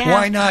it? Yeah.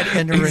 Why not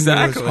enter into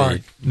his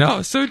heart?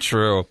 No, so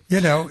true.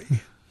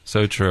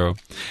 So true.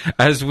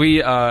 As we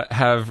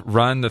have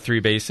run the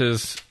three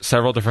bases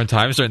several different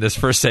times during this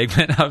first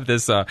segment of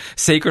this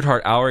Sacred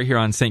Heart Hour here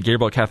on St.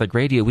 Gabriel Catholic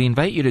Radio, we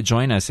invite you to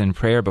join us in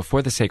prayer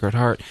before the Sacred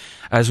Heart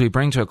as we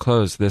bring to a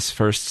close this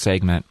first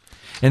segment.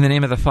 In the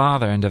name of the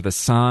Father, and of the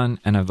Son,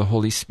 and of the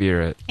Holy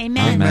Spirit.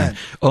 Amen. Amen.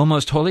 O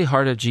most holy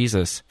heart of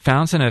Jesus,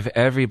 fountain of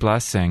every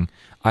blessing,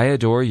 I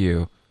adore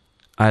you,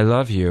 I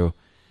love you,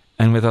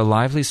 and with a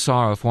lively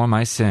sorrow for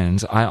my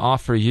sins, I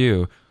offer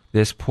you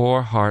this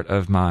poor heart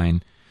of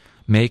mine.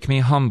 Make me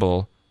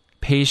humble,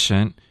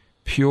 patient,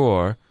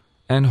 pure,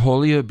 and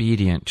wholly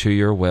obedient to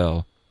your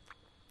will.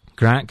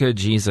 Grant, good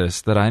Jesus,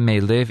 that I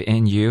may live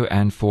in you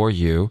and for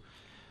you.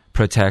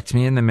 Protect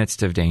me in the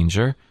midst of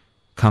danger.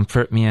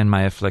 Comfort me in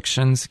my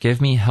afflictions.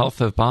 Give me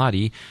health of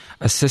body,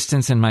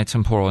 assistance in my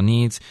temporal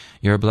needs,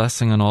 your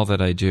blessing in all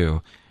that I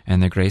do,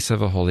 and the grace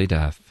of a holy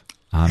death.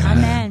 Amen.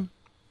 Amen.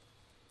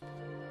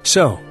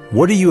 So,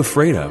 what are you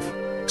afraid of?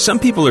 Some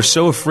people are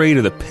so afraid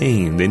of the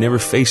pain they never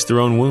face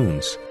their own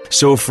wounds.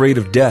 So afraid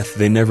of death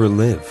they never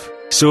live.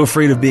 So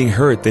afraid of being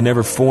hurt they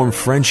never form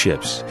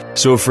friendships.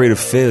 So afraid of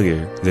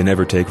failure they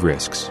never take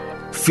risks.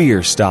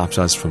 Fear stops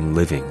us from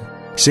living.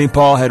 St.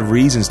 Paul had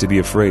reasons to be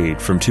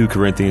afraid. From 2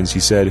 Corinthians, he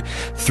said,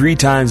 3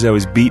 times I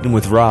was beaten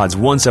with rods.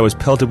 Once I was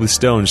pelted with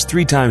stones.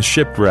 3 times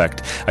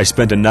shipwrecked. I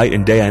spent a night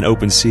and day on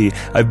open sea.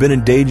 I've been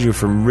in danger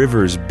from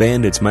rivers,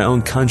 bandits, my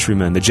own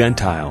countrymen, the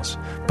Gentiles.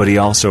 But he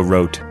also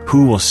wrote,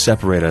 who will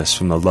separate us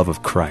from the love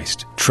of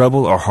Christ?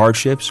 Trouble or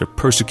hardships or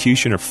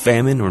persecution or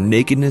famine or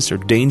nakedness or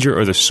danger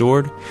or the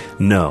sword?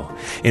 No.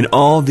 In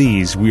all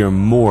these we are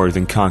more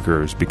than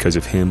conquerors because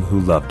of him who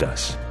loved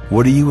us.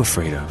 What are you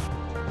afraid of?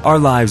 Our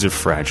lives are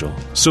fragile.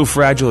 So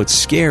fragile it's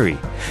scary.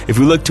 If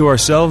we look to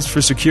ourselves for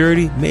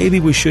security, maybe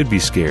we should be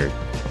scared.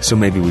 So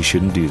maybe we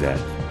shouldn't do that.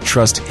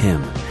 Trust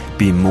him.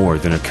 Be more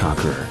than a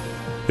conqueror.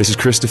 This is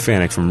Chris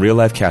Stefanik from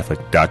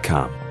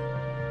RealLifeCatholic.com.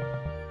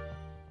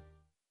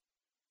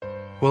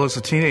 Well, as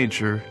a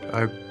teenager,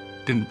 I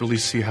didn't really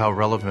see how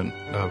relevant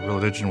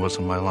religion was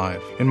in my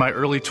life. In my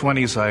early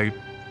 20s, I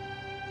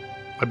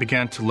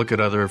began to look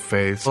at other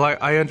faiths. Well,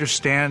 I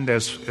understand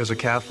as a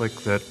Catholic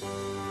that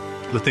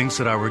the things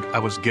that I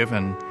was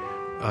given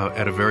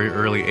at a very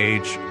early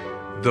age,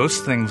 those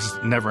things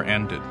never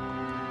ended.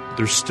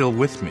 They're still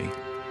with me.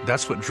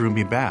 That's what drew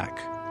me back.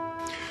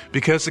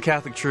 Because the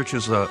Catholic Church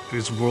is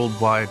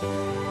worldwide,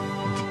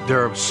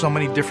 there are so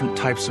many different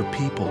types of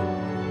people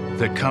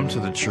that come to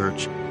the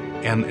church,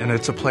 and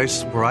it's a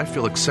place where I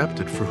feel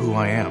accepted for who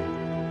I am.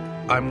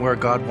 I'm where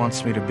God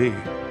wants me to be,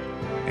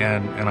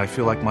 and I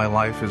feel like my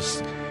life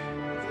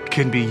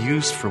can be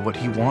used for what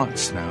He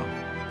wants now.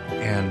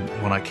 And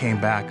when I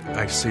came back,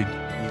 I said,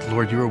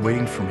 Lord, you were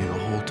waiting for me the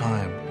whole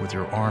time with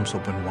your arms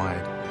open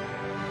wide,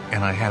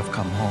 and I have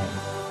come home.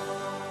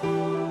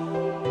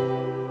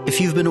 If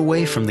you've been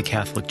away from the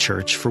Catholic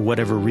Church for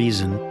whatever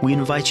reason, we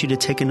invite you to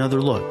take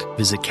another look.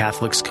 Visit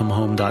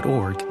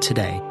CatholicsComeHome.org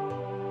today.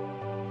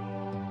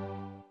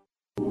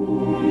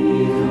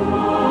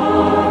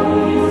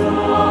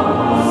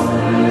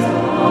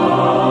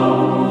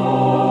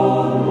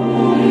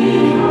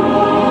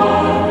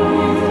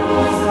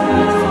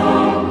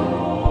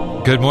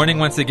 Good morning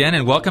once again,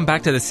 and welcome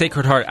back to the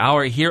Sacred Heart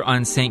Hour here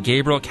on St.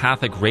 Gabriel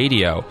Catholic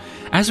Radio.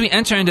 As we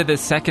enter into the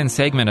second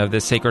segment of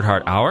this Sacred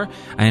Heart Hour,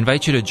 I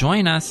invite you to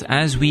join us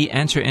as we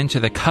enter into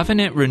the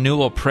covenant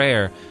renewal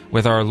prayer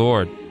with our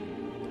Lord.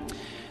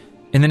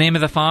 In the name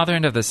of the Father,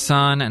 and of the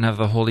Son, and of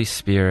the Holy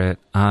Spirit.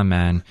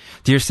 Amen.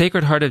 Dear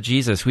Sacred Heart of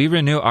Jesus, we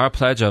renew our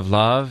pledge of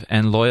love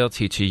and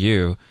loyalty to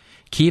you.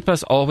 Keep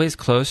us always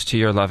close to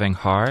your loving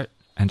heart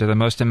and to the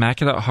most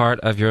immaculate heart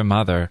of your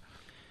Mother.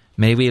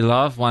 May we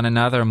love one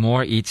another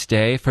more each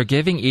day,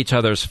 forgiving each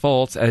other's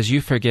faults as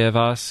you forgive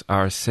us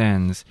our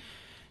sins.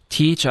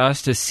 Teach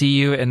us to see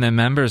you in the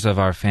members of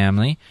our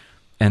family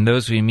and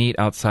those we meet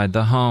outside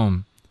the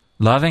home,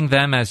 loving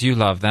them as you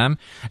love them,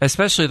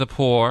 especially the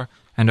poor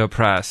and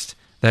oppressed,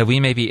 that we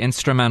may be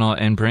instrumental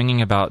in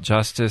bringing about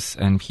justice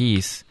and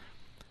peace.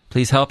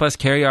 Please help us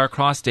carry our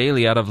cross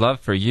daily out of love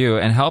for you,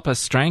 and help us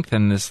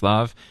strengthen this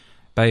love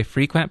by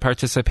frequent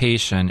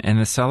participation in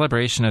the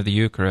celebration of the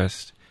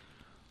Eucharist.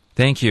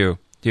 Thank you,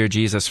 dear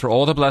Jesus, for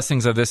all the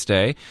blessings of this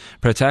day.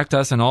 Protect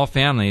us and all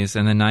families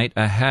in the night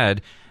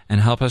ahead, and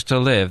help us to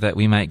live that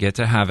we might get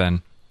to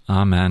heaven.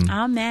 Amen.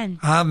 Amen.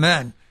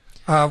 Amen.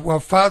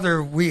 Well,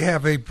 Father, we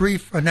have a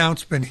brief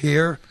announcement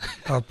here,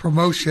 a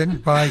promotion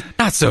by...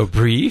 Not so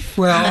brief.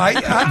 Well,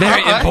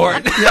 very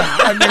important. Yeah,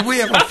 I mean, we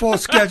have a full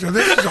schedule.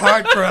 This is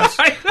hard for us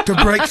to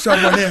break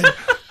someone in.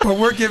 But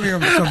we're giving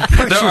them some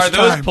precious There are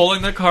those time.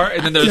 pulling the cart,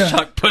 and then there's Yeah.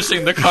 Chuck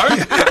pushing the cart.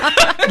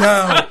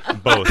 No,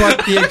 Both.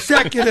 but the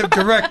executive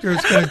director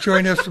is going to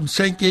join us from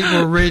St.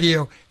 Gabriel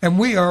Radio, and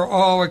we are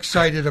all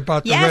excited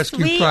about the Yes,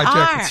 rescue we project.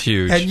 are. It's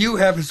huge. And you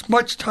have as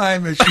much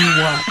time as you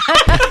want.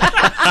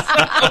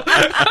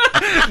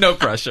 No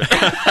pressure.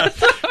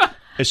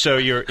 So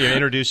you're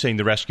introducing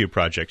the Rescue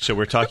Project. So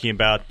we're talking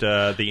about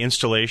the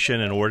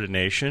installation and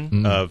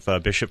ordination of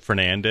Bishop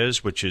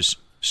Fernandez, which is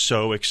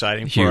so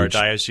exciting for our Huge.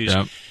 diocese.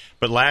 Yep.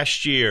 But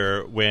last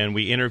year, when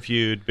we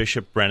interviewed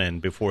Bishop Brennan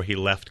before he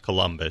left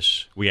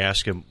Columbus, we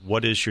asked him,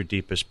 what is your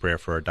deepest prayer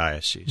for our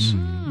diocese?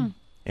 And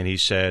he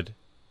said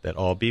that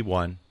all be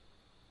one,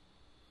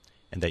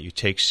 and that you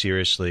take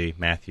seriously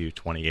Matthew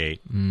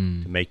 28,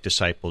 to make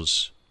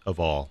disciples of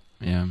all.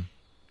 Yeah.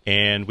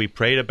 And we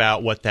prayed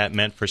about what that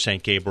meant for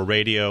St. Gabriel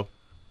Radio.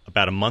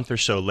 About a month or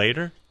so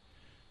later,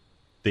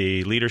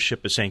 the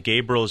leadership of St.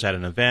 Gabriel is at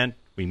an event.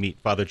 We meet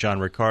Father John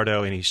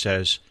Riccardo, and he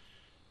says,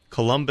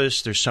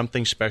 Columbus, there's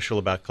something special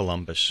about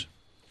Columbus.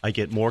 I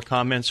get more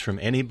comments from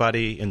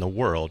anybody in the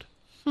world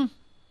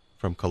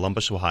from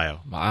Columbus,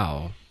 Ohio.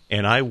 Wow.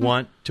 And I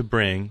want to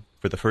bring,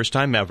 for the first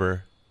time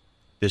ever,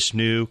 this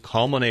new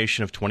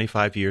culmination of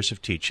 25 years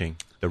of teaching,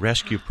 the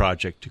Rescue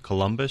Project, to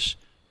Columbus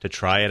to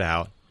try it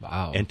out.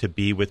 Wow. And to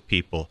be with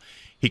people.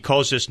 He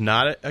calls this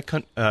not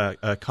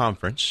a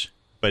conference,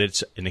 but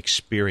it's an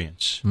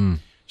experience.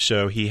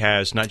 So he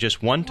has not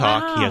just one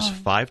talk, he has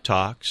 5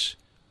 talks,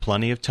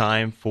 plenty of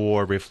time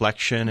for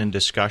reflection and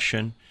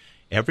discussion.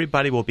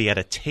 Everybody will be at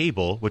a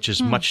table, which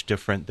is much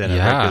different than a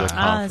Yeah. regular Oh, it's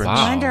conference.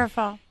 Wow.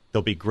 wonderful.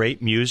 There'll be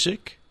great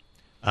music.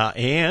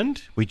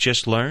 And we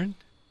just learned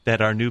that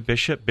our new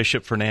bishop,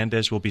 Bishop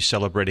Fernandez, will be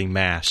celebrating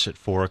Mass at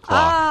 4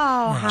 o'clock.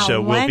 Oh, how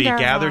So we'll be wonderful.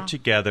 gathered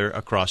together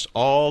across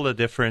all the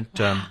different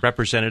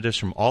representatives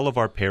from all of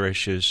our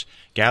parishes,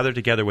 gathered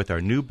together with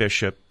our new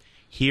bishop,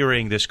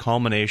 hearing this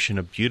culmination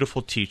of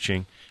beautiful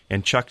teaching.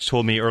 And Chuck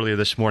told me earlier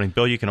this morning,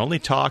 Bill, you can only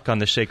talk on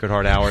the Sacred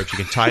Heart Hour if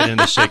you can tie it in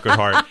the Sacred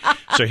Heart.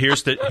 So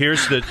here's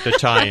the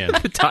tie-in.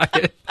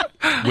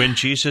 When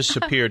Jesus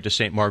appeared to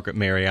St. Margaret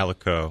Mary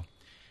Alacoque,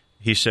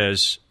 he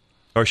says,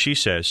 or she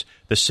says,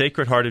 the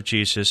Sacred Heart of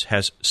Jesus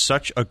has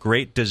such a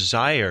great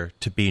desire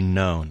to be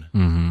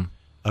known.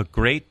 A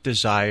great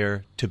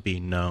desire to be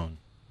known.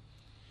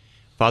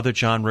 Father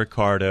John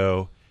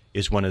Riccardo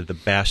is one of the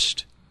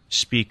best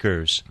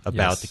speakers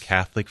about Yes. the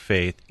Catholic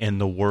faith in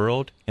the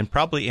world and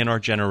probably in our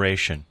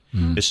generation.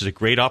 This is a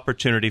great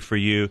opportunity for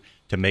you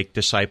to make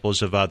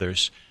disciples of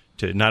others,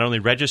 to not only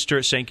register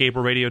at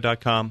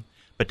stgabrielradio.com,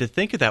 but to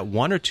think of that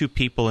 1 or 2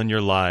 people in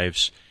your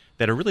lives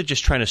that are really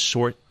just trying to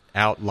sort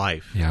out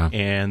life. Yeah.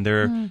 And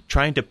they're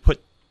trying to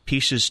put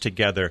pieces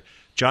together.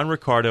 John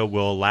Riccardo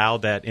will allow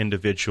that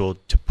individual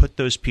to put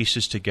those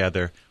pieces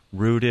together,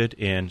 rooted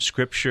in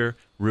Scripture,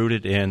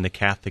 rooted in the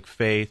Catholic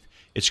faith.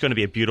 It's going to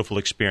be a beautiful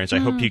experience. I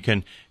hope you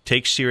can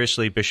take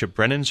seriously Bishop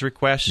Brennan's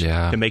request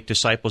to make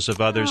disciples of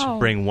others, Oh.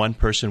 bring one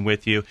person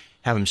with you,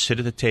 have them sit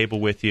at the table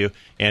with you.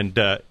 And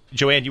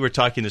Joanne, you were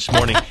talking this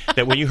morning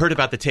that when you heard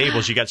about the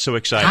tables, you got so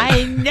excited.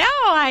 I know,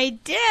 I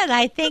did.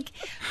 I think,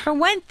 for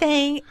one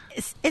thing,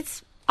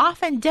 it's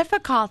often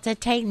difficult to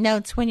take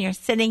notes when you're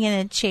sitting in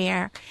a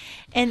chair.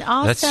 And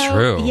also, That's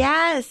true.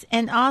 Yes,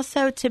 and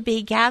also to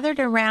be gathered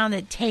around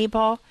a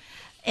table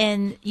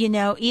and,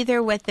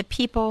 either with the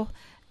people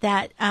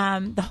that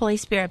the Holy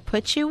Spirit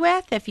puts you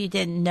with, if you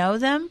didn't know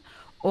them,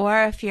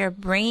 or if you're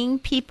bringing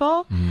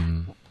people.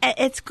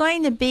 It's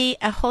going to be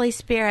a Holy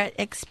Spirit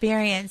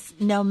experience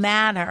no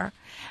matter.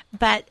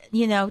 But,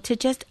 to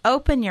just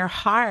open your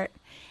heart.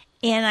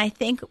 And I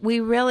think we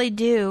really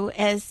do,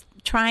 as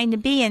trying to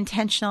be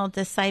intentional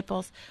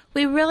disciples,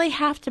 we really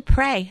have to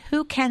pray.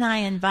 Who can I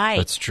invite?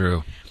 That's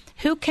true.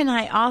 Who can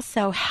I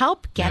also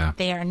help get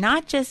there?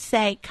 Not just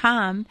say,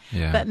 come,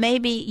 but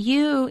maybe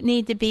you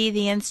need to be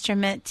the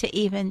instrument to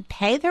even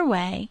pay their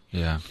way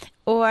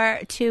or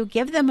to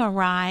give them a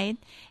ride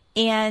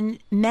and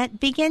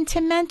begin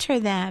to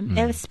mentor them,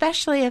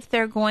 especially if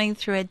they're going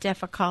through a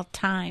difficult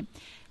time.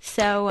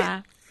 So,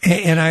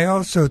 And I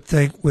also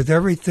think with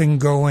everything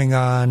going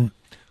on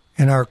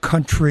in our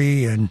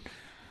country, and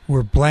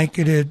we're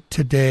blanketed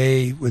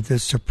today with the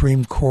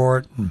Supreme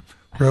Court and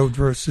Roe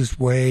versus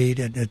Wade,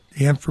 and the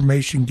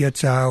information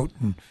gets out,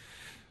 and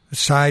the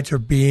sides are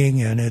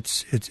and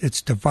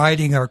it's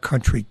dividing our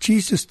country.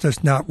 Jesus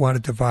does not want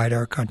to divide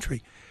our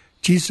country.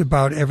 Jesus is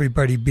about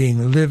everybody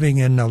living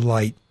in the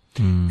light.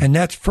 And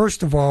that's,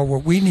 first of all,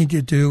 what we need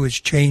to do is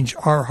change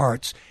our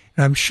hearts.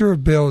 And I'm sure,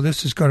 Bill,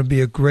 this is going to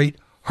be a great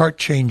heart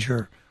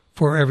changer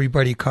for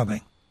everybody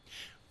coming.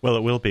 Well,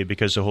 it will be,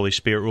 because the Holy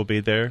Spirit will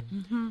be there,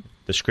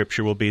 the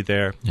Scripture will be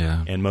there,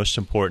 and most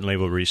importantly,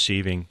 we're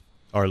receiving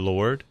our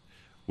Lord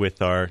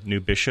with our new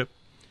bishop.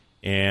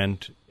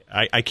 And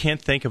I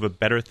can't think of a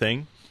better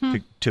thing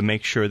to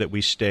make sure that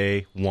we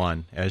stay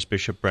one, as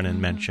Bishop Brennan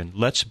mentioned.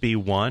 Let's be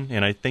one,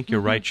 and I think you're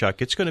right,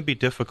 Chuck. It's going to be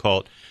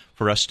difficult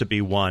for us to be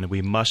one.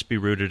 We must be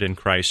rooted in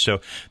Christ. So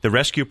the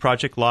Rescue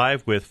Project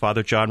Live with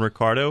Father John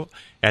Riccardo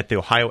at the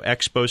Ohio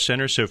Expo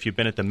Center. So if you've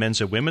been at the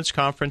men's and women's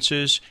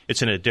conferences,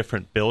 it's in a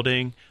different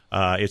building.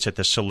 It's at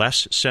the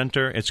Celeste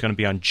Center. It's going to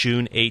be on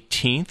June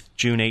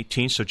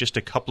 18th, so just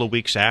a couple of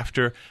weeks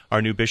after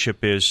our new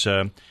bishop is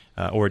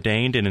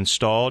ordained and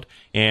installed.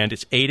 And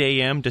it's 8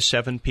 a.m. to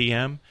 7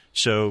 p.m.,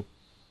 so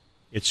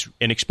it's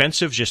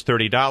inexpensive, just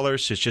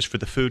 $30. It's just for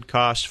the food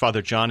costs.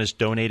 Father John is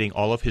donating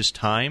all of his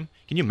time.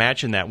 Can you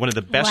imagine that? One of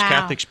the best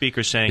Catholic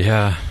speakers saying,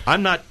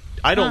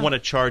 I don't want to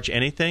charge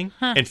anything.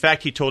 In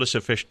fact, he told us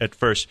at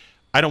first,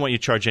 I don't want you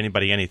to charge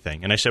anybody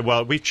anything. And I said,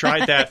 well, we've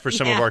tried that for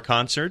some of our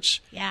concerts,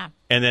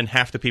 and then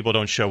half the people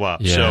don't show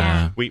up.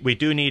 So we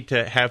do need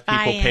to have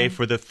people pay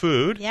for the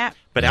food.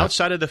 But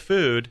outside of the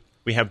food,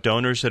 we have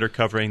donors that are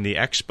covering the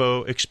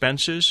expo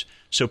expenses.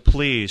 So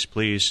please,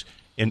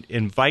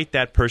 invite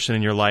that person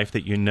in your life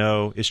that you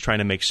know is trying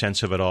to make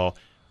sense of it all.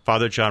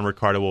 Father John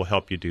Riccardo will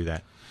help you do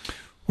that.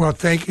 Well,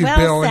 thank you,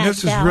 Bill. And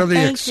this is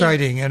really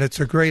exciting, and it's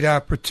a great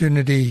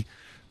opportunity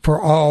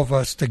for all of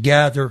us to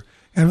gather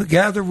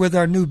with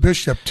our new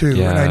bishop,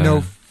 too. And I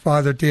know,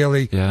 Father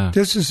Daly,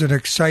 this is an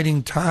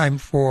exciting time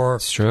for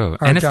It's true.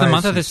 our And it's diocese. the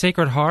month of the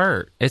Sacred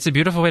Heart. It's a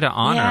beautiful way to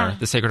honor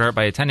the Sacred Heart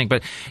by attending.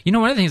 But,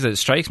 one of the things that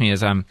strikes me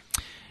is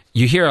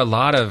you hear a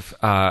lot of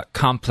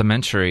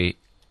complimentary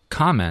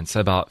comments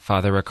about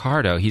Father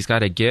Riccardo. He's got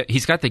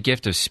the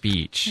gift of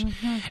speech.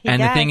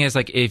 The thing is,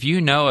 if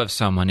you know of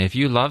someone, if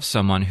you love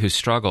someone who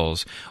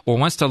struggles or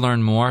wants to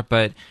learn more,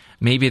 but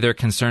maybe their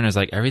concern is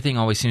everything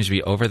always seems to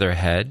be over their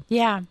head.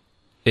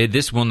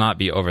 This will not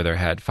be over their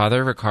head.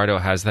 Father Riccardo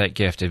has that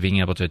gift of being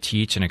able to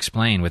teach and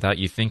explain without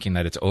you thinking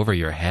that it's over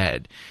your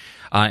head.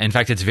 In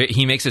fact,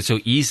 he makes it so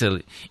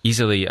easily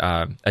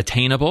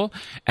attainable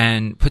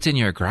and puts in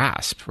your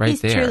grasp there.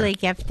 He's truly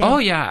gifted. Oh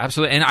yeah,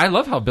 absolutely. And I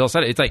love how Bill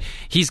said it. It's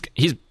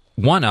he's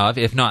one of,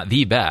 if not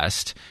the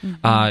best,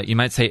 you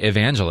might say,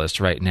 evangelist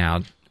right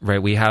now.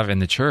 Right, we have in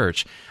the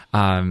church,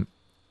 and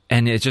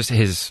it's just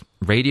his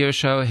radio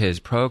show, his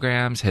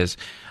programs, his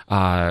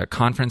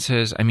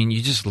conferences. I mean,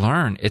 you just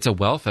learn. It's a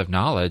wealth of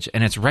knowledge,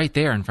 and it's right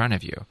there in front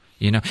of you.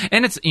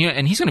 And it's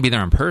and he's going to be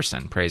there in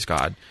person. Praise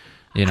God.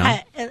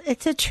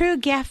 It's a true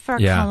gift for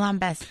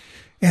Columbus.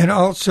 And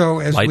also,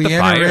 as we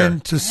enter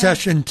into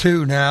session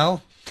 2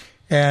 now,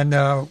 and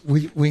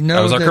we know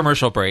that was our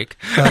commercial break.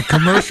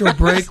 Commercial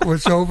break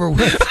was over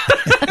with.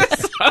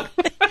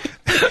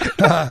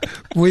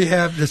 We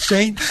have the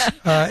saints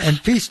and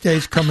feast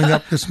days coming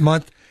up this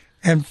month.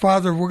 And,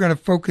 Father, we're going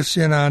to focus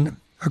in on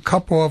a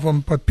couple of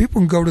them, but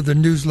people can go to the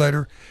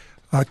newsletter,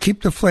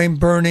 Keep the Flame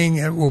Burning,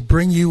 and it will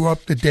bring you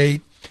up to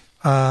date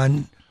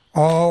on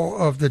all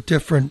of the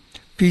different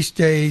feast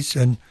days,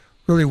 and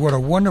really what a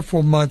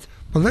wonderful month.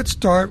 But let's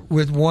start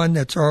with one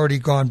that's already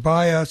gone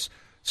by us,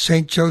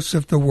 St.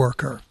 Joseph the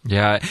Worker.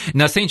 Yeah.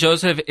 Now, St.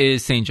 Joseph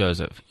is St.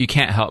 Joseph. You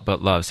can't help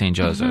but love St.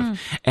 Joseph.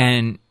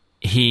 And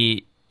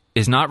he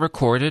is not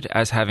recorded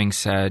as having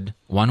said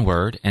one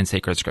word in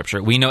sacred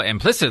scripture. We know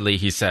implicitly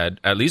he said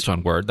at least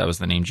one word. That was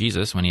the name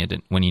Jesus when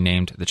he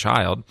named the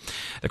child,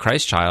 the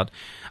Christ child.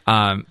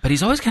 But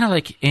he's always kind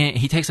of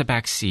he takes a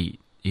back seat,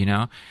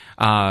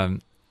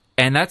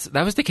 and that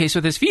was the case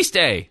with his feast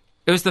day.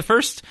 It was the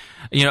first,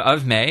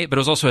 of May, but it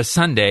was also a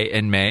Sunday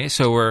in May.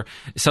 So we're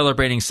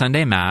celebrating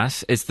Sunday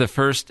Mass. It's the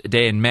first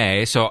day in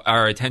May. So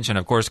our attention,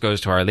 of course, goes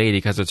to Our Lady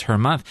because it's her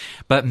month.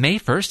 But May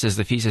 1st is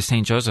the Feast of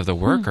St. Joseph the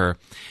Worker.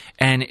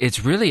 And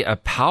it's really a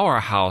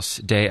powerhouse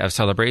day of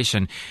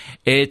celebration.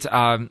 It,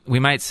 we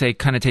might say,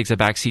 kind of takes a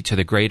backseat to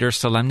the greater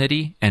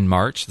solemnity in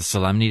March, the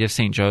Solemnity of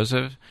St.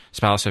 Joseph,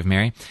 spouse of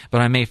Mary.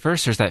 But on May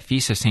 1st, there's that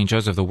Feast of St.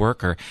 Joseph the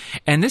Worker.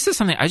 And this is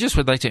something I just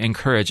would like to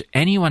encourage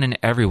anyone and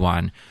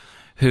everyone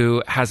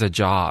who has a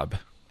job,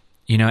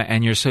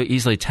 and you're so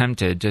easily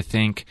tempted to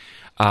think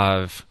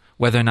of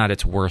whether or not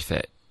it's worth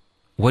it.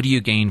 What do you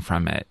gain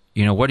from it?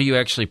 What are you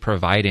actually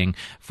providing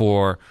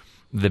for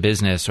the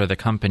business or the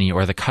company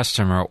or the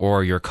customer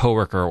or your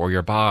coworker or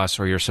your boss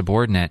or your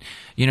subordinate?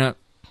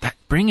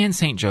 Bring in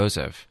St.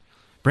 Joseph.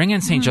 Bring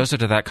in St. Joseph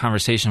to that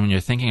conversation when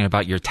you're thinking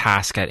about your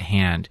task at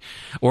hand.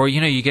 Or,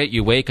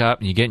 you wake up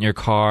and you get in your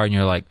car and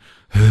you're like,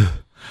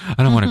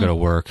 I don't want to go to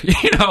work,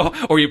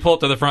 or you pull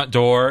up to the front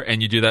door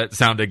and you do that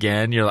sound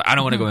again. You're like, I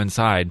don't want to go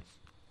inside.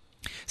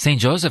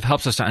 St. Joseph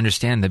helps us to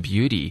understand the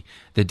beauty,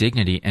 the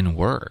dignity in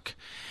work.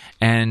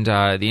 And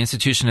the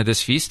institution of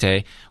this feast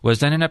day was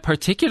done in a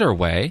particular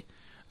way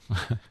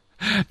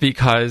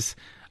because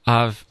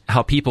of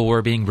how people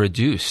were being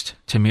reduced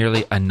to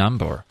merely a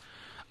number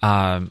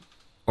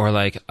or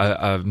like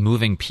a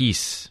moving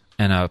piece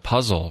in a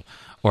puzzle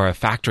or a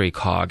factory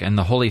cog. And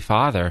the Holy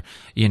Father,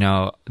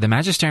 the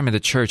magisterium of the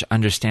Church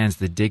understands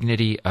the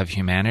dignity of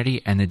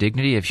humanity and the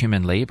dignity of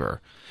human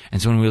labor.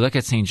 And so when we look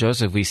at St.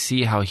 Joseph, we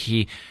see how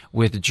he,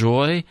 with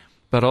joy,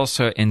 but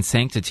also in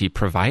sanctity,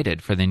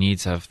 provided for the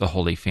needs of the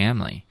Holy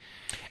Family.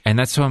 And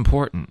that's so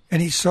important.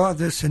 And he saw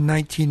this in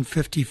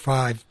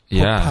 1955,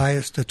 Pope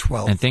Pius XII.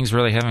 And things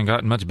really haven't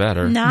gotten much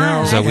better.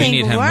 No, so we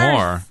need him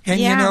more.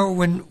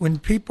 And when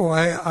people,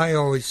 I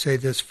always say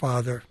this,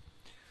 Father,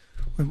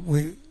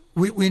 when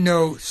we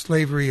know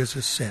slavery is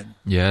a sin.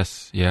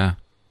 Yes, yeah.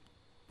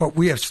 But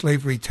we have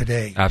slavery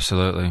today.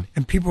 Absolutely.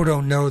 And people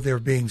don't know they're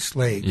being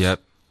slaves.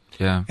 Yep.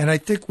 Yeah. And I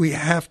think we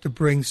have to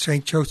bring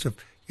St. Joseph.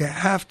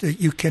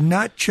 You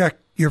cannot check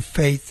your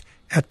faith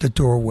at the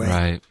doorway.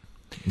 Right.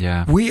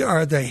 Yeah. We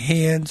are the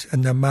hands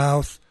and the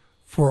mouth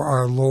for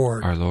our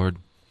Lord. Our Lord.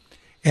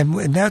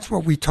 And that's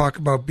what we talk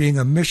about, being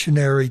a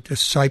missionary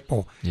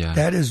disciple. Yeah.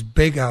 That is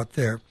big out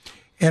there.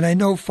 And I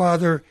know,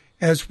 Father,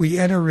 as we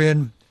enter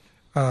in,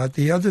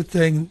 the other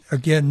thing,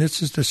 again,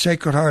 this is the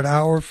Sacred Heart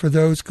Hour. For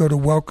those, go to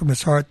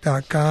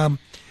welcomehisheart.com.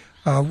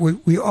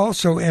 We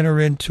also enter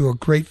into a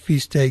great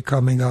feast day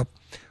coming up,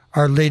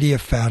 Our Lady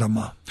of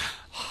Fatima.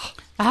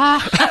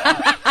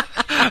 I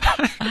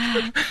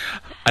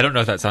don't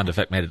know if that sound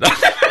effect made it up.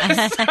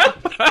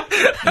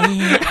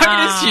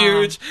 It's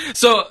huge.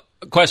 So,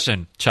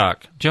 question,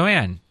 Chuck,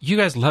 Joanne, you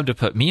guys love to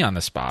put me on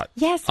the spot.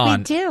 Yes, we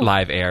on do.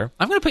 Live air.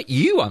 I'm going to put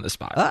you on the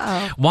spot.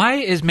 Uh-oh. Why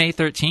is May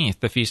 13th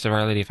the Feast of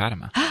Our Lady of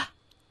Fatima?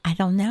 I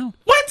don't know.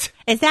 What?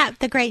 Is that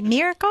the great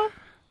miracle?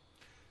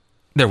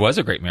 There was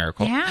a great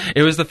miracle. Yeah.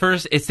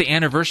 It's the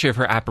anniversary of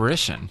her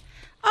apparition.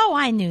 Oh,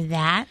 I knew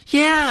that.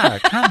 Yeah,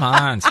 come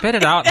on. Spit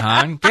it out,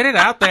 hon. Get it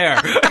out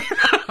there.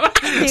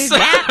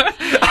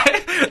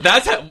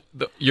 That's how,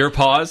 your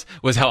pause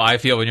was how I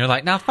feel when you're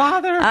like, now,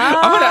 Father, I'm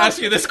going to ask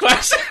you this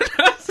question.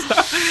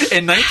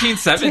 In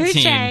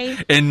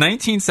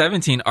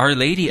 1917, Our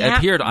Lady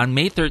appeared on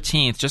May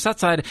 13th, just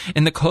outside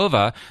in the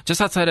Cova,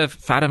 just outside of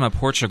Fatima,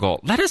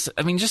 Portugal. If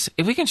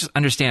we can just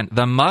understand,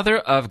 the Mother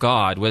of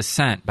God was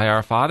sent by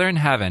our Father in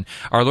heaven,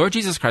 our Lord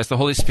Jesus Christ, the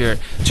Holy Spirit,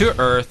 to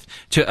earth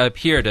to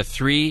appear to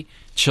 3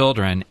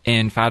 children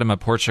in Fatima,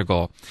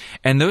 Portugal.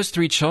 And those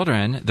 3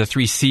 children, the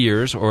 3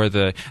 seers or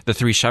the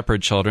 3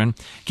 shepherd children,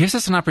 gives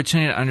us an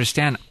opportunity to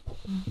understand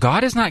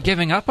God is not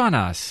giving up on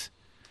us.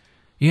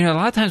 You know, a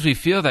lot of times we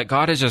feel that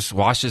God has just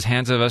washed his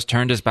hands of us,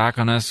 turned his back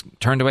on us,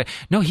 turned away.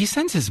 No, he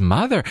sends his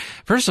mother.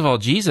 First of all,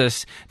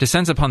 Jesus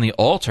descends upon the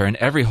altar in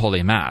every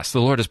Holy Mass. The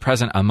Lord is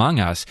present among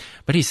us.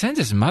 But he sends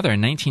his mother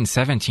in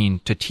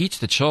 1917 to teach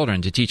the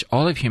children, to teach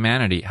all of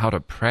humanity how to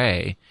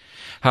pray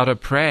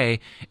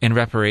in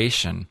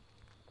reparation,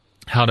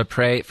 how to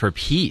pray for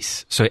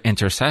peace, so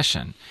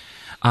intercession,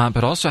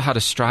 but also how to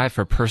strive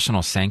for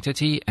personal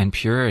sanctity and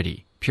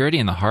purity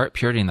in the heart,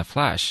 purity in the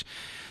flesh.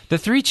 The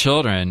 3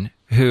 children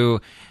who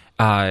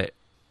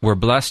were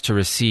blessed to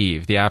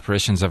receive the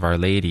apparitions of Our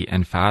Lady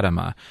in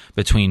Fatima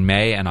between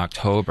May and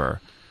October,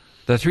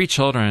 the 3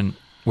 children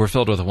were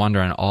filled with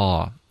wonder and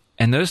awe.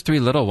 And those 3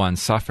 little ones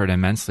suffered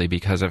immensely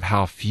because of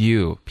how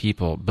few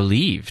people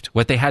believed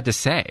what they had to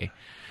say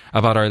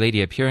about Our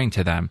Lady appearing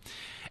to them.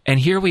 And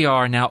here we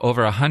are now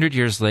over 100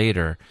 years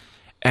later,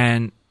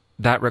 and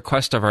that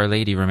request of Our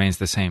Lady remains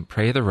the same.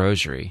 Pray the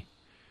Rosary.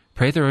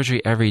 Pray the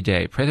Rosary every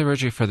day. Pray the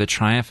Rosary for the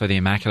triumph of the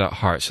Immaculate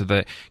Heart, so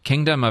the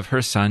kingdom of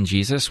her Son,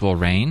 Jesus, will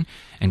reign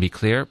and be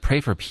clear.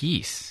 Pray for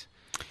peace.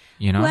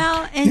 You know?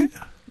 Well, and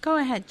go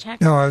ahead, Chuck.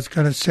 No, I was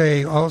going to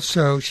say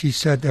also, she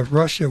said that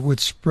Russia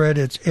would spread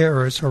its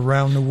errors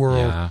around the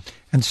world,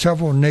 and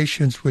several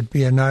nations would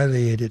be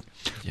annihilated.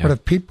 Yeah. But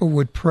if people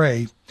would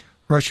pray,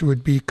 Russia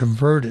would be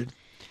converted.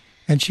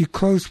 And she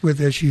closed with,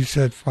 as you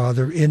said,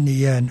 Father, in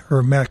the end, her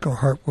Immaculate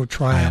Heart will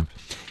triumph.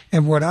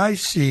 And what I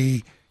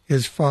see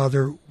is,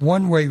 Father,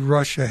 one way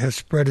Russia has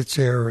spread its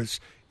errors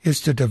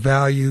is to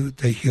devalue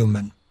the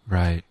human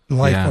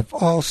life of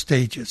all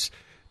stages.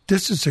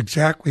 This is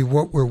exactly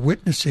what we're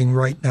witnessing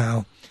right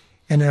now.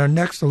 And in our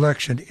next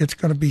election, it's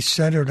going to be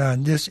centered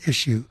on this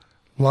issue,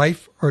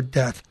 life or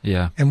death.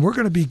 Yeah. And we're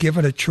going to be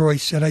given a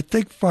choice. And I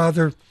think,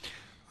 Father,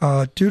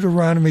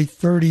 Deuteronomy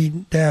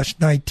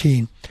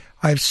 30-19,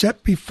 I've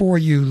set before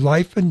you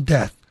life and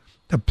death,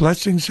 the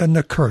blessings and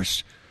the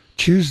curse.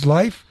 Choose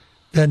life,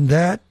 then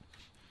that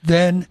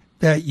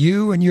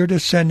you and your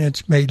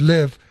descendants may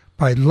live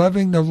by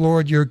loving the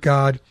Lord your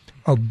God,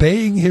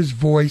 obeying his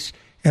voice,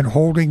 and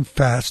holding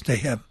fast to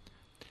him.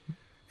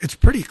 It's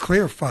pretty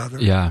clear,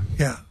 Father. Yeah.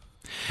 Yeah.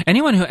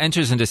 Anyone who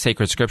enters into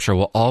sacred scripture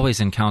will always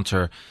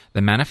encounter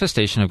the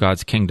manifestation of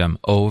God's kingdom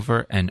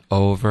over and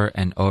over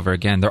and over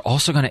again. They're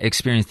also going to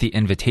experience the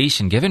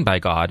invitation given by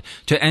God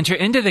to enter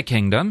into the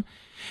kingdom.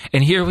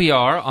 And here we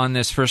are on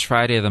this first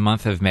Friday of the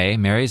month of May,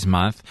 Mary's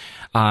month,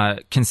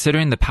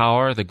 considering the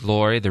power, the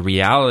glory, the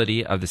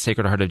reality of the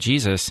Sacred Heart of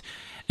Jesus.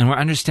 And we're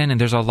understanding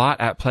there's a lot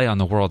at play on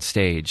the world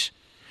stage.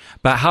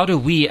 But how do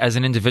we as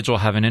an individual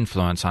have an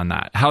influence on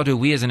that? How do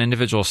we as an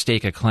individual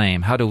stake a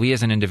claim? How do we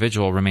as an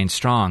individual remain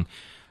strong?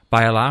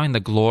 By allowing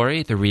the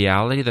glory, the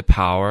reality, the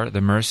power,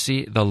 the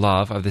mercy, the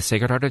love of the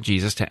Sacred Heart of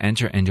Jesus to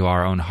enter into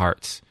our own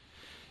hearts.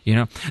 You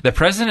know, the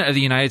President of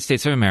the United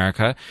States of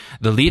America,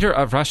 the leader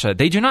of Russia,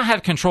 they do not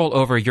have control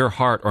over your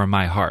heart or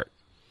my heart.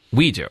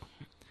 We do.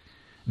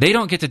 They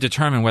don't get to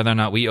determine whether or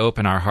not we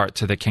open our heart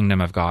to the kingdom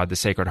of God, the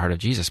Sacred Heart of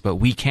Jesus, but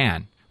we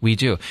can. We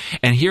do.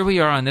 And here we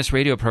are on this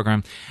radio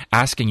program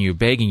asking you,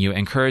 begging you,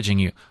 encouraging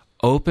you,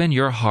 open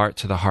your heart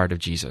to the heart of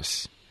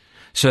Jesus.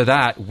 So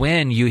that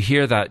when you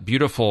hear that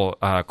beautiful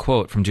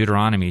quote from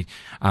Deuteronomy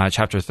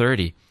chapter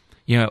 30,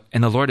 you know,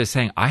 and the Lord is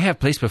saying, I have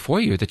placed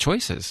before you the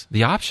choices,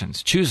 the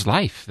options. Choose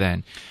life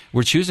then.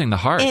 We're choosing the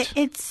heart.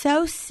 It's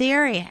so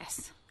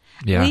serious.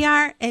 Yeah. We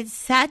are at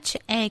such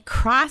a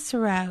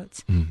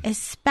crossroads,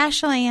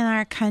 especially in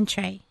our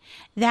country,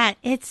 that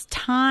it's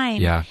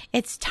time. Yeah.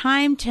 It's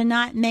time to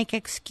not make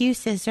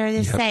excuses or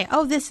to say,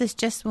 oh, this is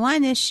just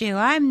one issue.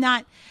 I'm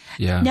not.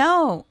 Yeah.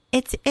 No,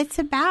 it's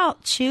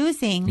about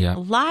choosing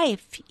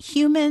life,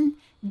 human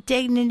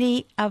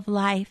dignity of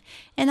life.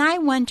 And I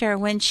wonder,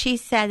 when she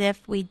said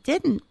if we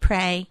didn't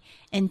pray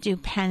and do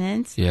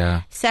penance,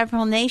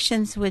 several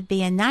nations would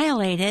be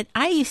annihilated.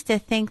 I used to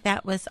think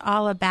that was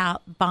all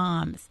about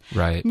bombs.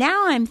 Right.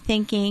 Now I'm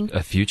thinking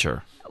A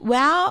future.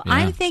 Well,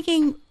 I'm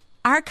thinking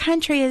our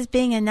country is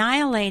being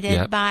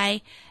annihilated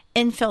by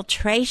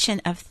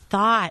infiltration of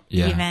thought,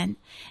 even,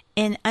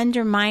 and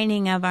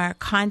undermining of our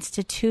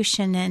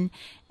Constitution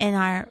and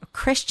our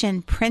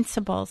Christian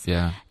principles.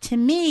 Yeah. To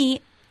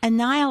me,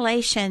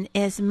 annihilation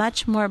is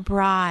much more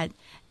broad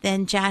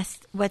than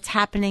just what's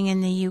happening in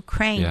the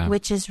Ukraine,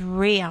 which is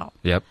real.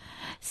 Yep.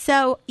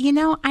 So,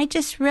 I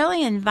just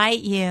really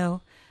invite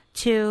you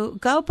to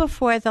go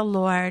before the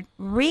Lord,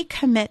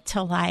 recommit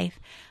to life,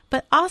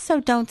 but also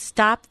don't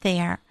stop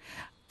there.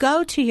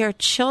 Go to your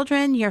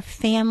children, your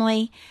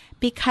family,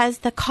 because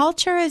the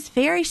culture is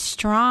very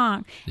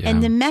strong,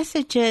 and the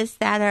messages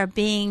that are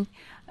being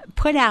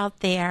put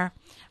out there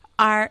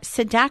are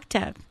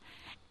seductive.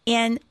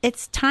 And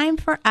it's time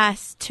for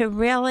us to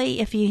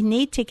really, if you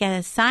need to get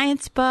a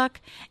science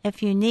book,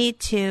 if you need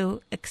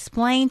to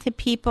explain to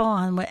people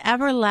on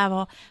whatever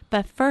level,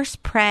 but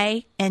first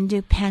pray and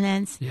do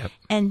penance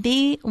and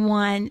be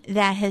one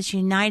that has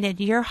united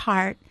your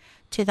heart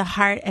to the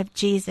heart of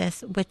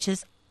Jesus, which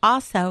is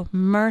also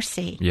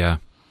mercy. Yeah.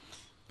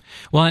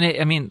 Well,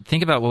 and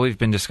think about what we've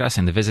been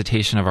discussing, the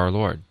visitation of our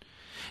Lord.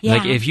 Yeah.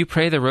 Like, if you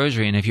pray the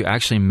rosary and if you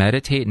actually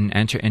meditate and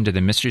enter into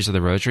the mysteries of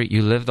the rosary,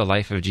 you live the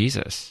life of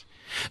Jesus.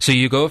 So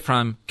you go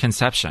from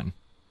conception,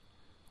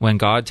 when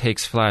God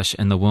takes flesh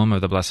in the womb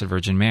of the Blessed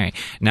Virgin Mary.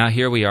 Now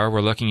here we are,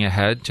 we're looking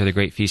ahead to the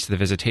great feast of the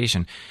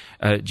Visitation.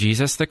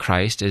 Jesus the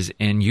Christ is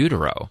in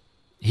utero.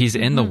 He's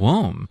in the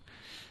womb.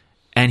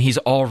 And he's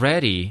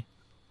already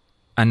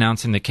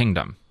announcing the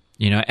kingdom.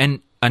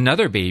 And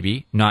another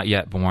baby, not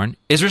yet born,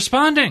 is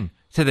responding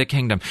to the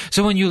kingdom.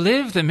 So when you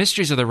live the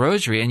mysteries of the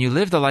rosary and you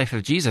live the life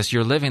of Jesus,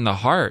 you're living the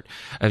heart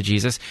of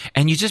Jesus,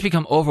 and you just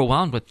become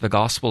overwhelmed with the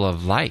gospel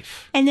of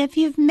life. And if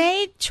you've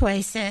made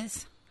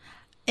choices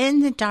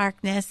in the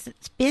darkness,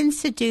 been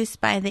seduced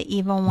by the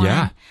evil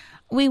one,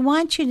 we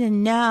want you to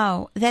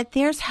know that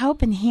there's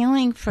hope and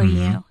healing for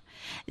you,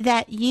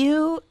 that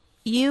you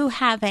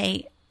have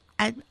a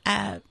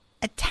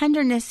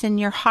tenderness in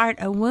your heart,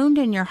 a wound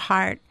in your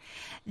heart,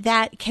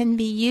 that can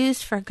be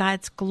used for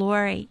God's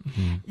glory.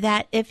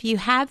 That if you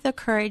have the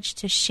courage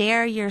to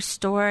share your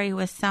story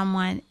with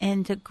someone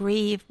and to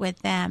grieve with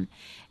them,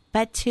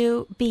 but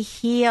to be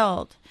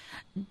healed.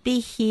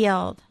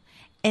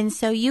 And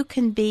so you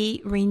can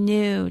be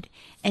renewed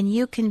and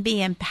you can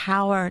be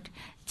empowered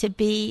to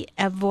be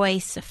a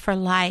voice for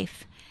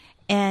life.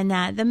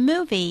 And the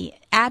movie,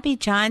 Abby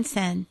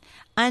Johnson,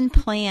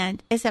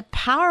 Unplanned, is a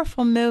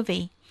powerful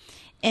movie.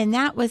 And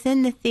that was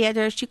in the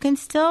theaters. You can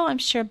still, I'm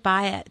sure,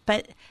 buy it,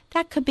 but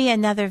that could be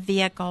another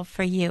vehicle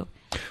for you.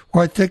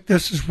 Well, I think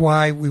this is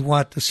why we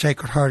want the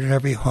Sacred Heart in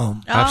every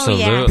home.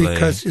 Absolutely.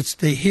 Because it's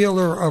the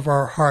healer of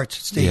our hearts.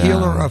 It's the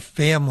healer of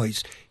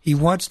families. He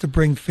wants to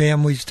bring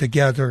families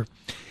together.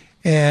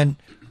 And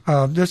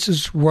this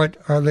is what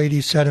Our Lady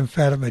said in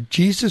Fatima.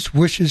 Jesus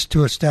wishes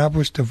to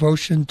establish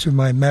devotion to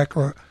my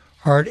Immaculate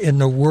Heart in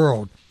the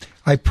world.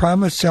 I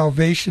promise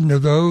salvation to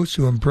those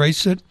who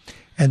embrace it,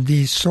 and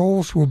these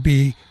souls will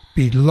be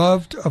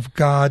beloved of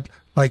God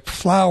like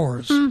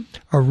flowers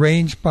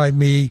arranged by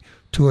me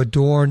to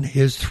adorn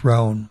his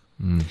throne.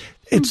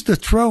 It's the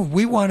throne.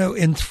 We want to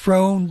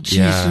enthrone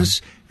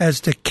Jesus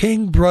as the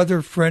king,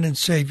 brother, friend, and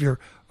savior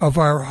of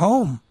our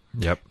home.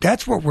 Yep.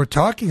 That's what we're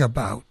talking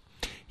about.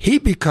 He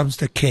becomes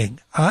the king.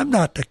 I'm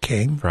not the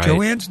king. Right.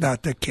 Joanne's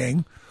not the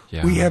king.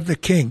 Yeah. We have the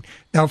king.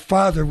 Now,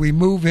 Father, we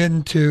move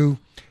into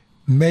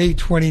May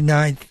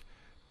 29th,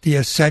 the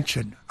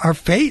Ascension. Our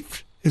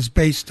faith is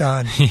based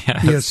on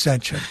the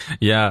Ascension.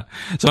 Yeah.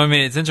 So,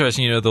 it's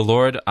interesting, the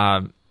Lord,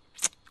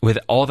 with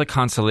all the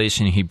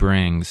consolation he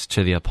brings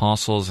to the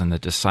apostles and the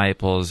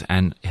disciples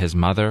and his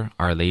mother,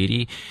 Our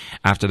Lady,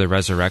 after the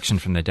resurrection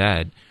from the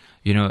dead,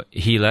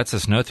 he lets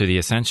us know through the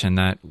Ascension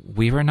that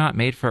we were not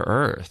made for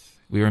earth.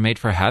 We were made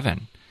for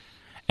heaven.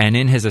 And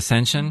in his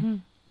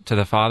ascension to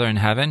the Father in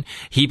heaven,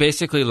 he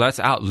basically lets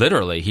out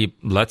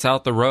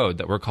the road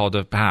that we're called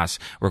to pass.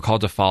 We're called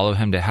to follow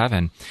him to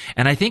heaven.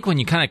 And I think when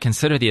you kind of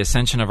consider the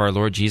ascension of our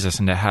Lord Jesus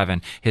into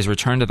heaven, his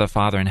return to the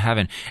Father in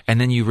heaven, and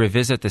then you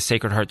revisit the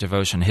Sacred Heart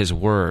devotion, his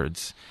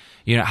words,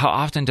 how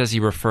often does he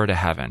refer to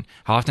heaven?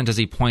 How often does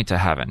he point to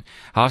heaven?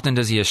 How often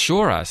does he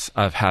assure us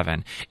of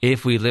heaven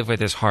if we live with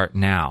his heart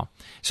now?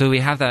 So we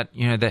have that,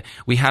 that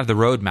we have the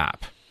roadmap.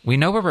 We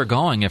know where we're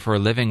going if we're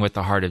living with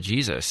the heart of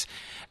Jesus.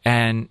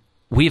 And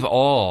we've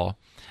all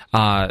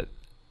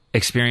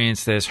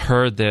experienced this,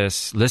 heard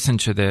this, listened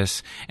to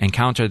this,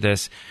 encountered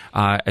this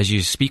as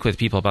you speak with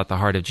people about the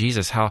heart of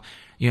Jesus, how,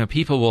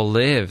 people will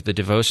live the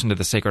devotion to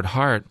the Sacred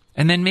Heart,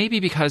 and then maybe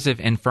because of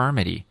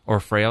infirmity or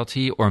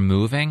frailty or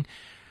moving,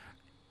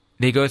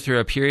 they go through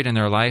a period in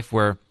their life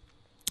where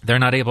they're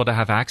not able to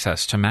have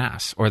access to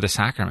Mass or the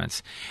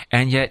sacraments.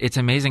 And yet it's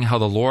amazing how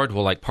the Lord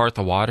will part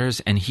the waters,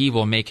 and he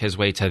will make his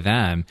way to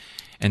them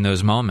in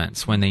those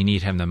moments when they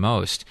need him the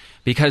most.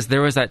 Because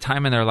there was that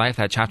time in their life,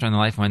 that chapter in their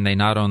life, when they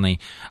not only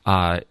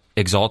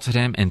exalted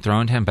him,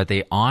 enthroned him, but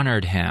they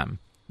honored him.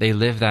 They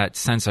lived that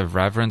sense of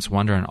reverence,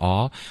 wonder, and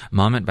awe,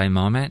 moment by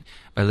moment,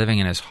 by living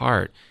in his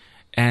heart.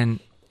 And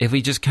if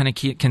we just kind of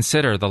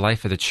consider the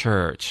life of the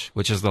church,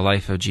 which is the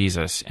life of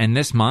Jesus, and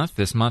this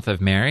month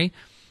of Mary,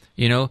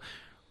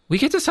 we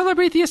get to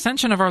celebrate the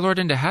ascension of our Lord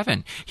into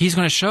heaven. He's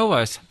going to show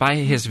us by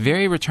his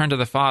very return to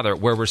the Father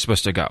where we're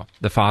supposed to go,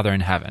 the Father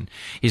in heaven.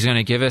 He's going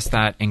to give us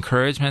that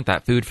encouragement,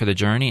 that food for the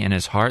journey in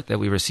his heart that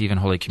we receive in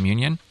Holy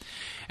Communion.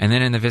 And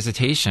then in the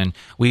visitation,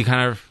 we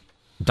kind of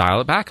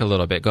dial it back a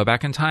little bit, go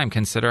back in time,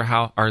 consider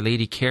how Our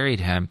Lady carried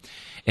him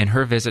in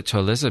her visit to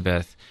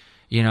Elizabeth.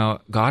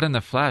 God in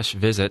the flesh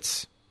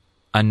visits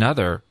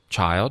another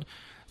child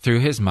through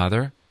his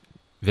mother,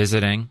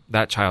 visiting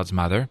that child's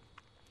mother.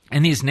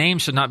 And these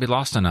names should not be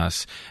lost on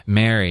us.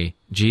 Mary,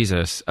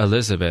 Jesus,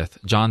 Elizabeth,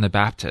 John the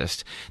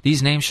Baptist.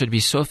 These names should be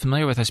so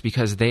familiar with us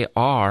because they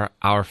are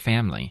our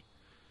family.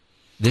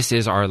 This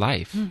is our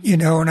life.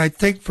 And I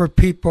think for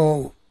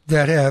people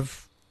that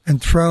have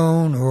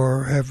enthroned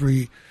or have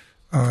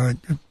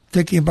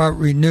thinking about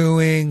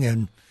renewing,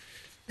 and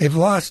they've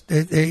lost,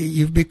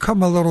 you've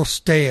become a little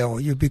stale.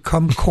 You've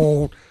become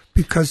cold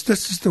because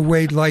this is the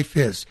way life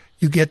is.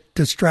 You get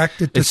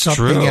distracted to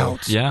something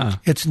else. Yeah.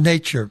 It's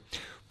nature.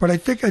 But I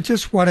think I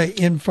just want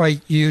to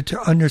invite you to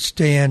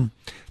understand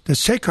the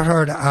Sacred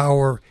Heart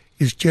Hour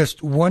is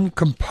just one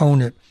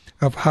component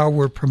of how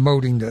we're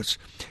promoting this.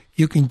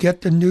 You can get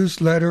the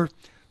newsletter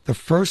the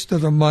first of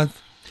the month,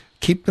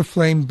 Keep the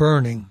Flame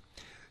Burning.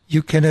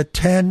 You can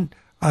attend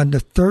on the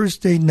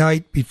Thursday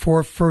night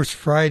before First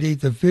Friday,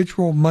 the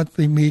vigil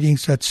monthly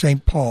meetings at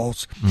St.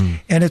 Paul's.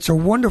 And it's a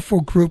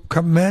wonderful group,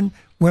 men,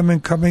 women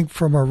coming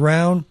from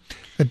around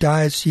the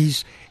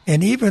diocese.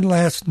 And even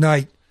last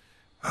night,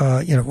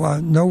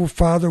 no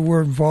father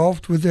were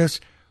involved with this,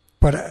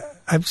 but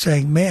I'm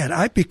saying, man,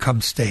 I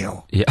become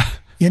stale. Yeah.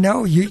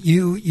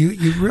 You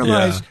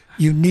realize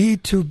you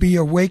need to be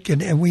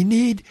awakened, and we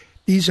need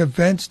these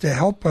events to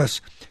help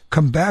us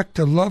come back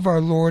to love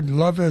our Lord,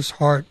 love his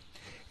heart,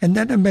 and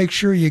then to make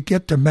sure you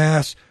get to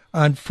Mass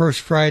on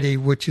First Friday,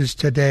 which is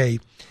today.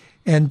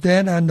 And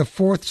then on the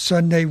fourth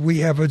Sunday, we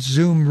have a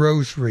Zoom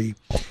rosary.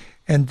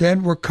 And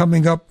then we're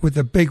coming up with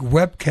a big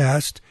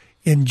webcast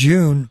in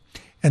June.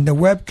 And the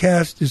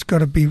webcast is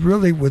going to be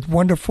really with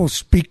wonderful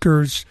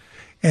speakers,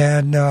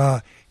 and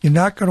you're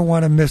not going to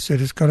want to miss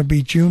it. It's going to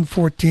be June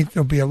 14th.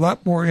 There'll be a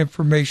lot more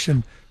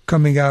information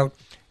coming out.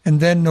 And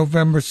then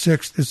November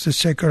 6th is the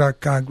Sacred Heart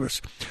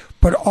Congress.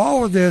 But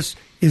all of this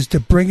is to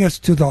bring us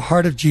to the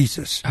heart of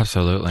Jesus.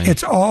 Absolutely.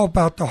 It's all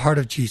about the heart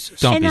of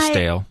Jesus. Don't be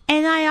stale.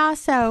 And I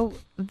also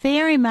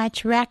very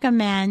much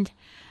recommend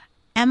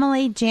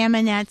Emily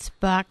Jaminet's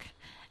book,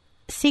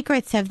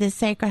 Secrets of the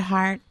Sacred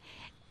Heart.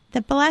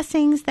 The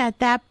blessings that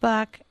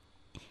book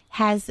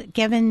has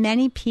given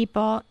many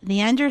people,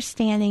 the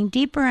understanding,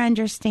 deeper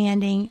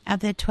understanding of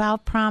the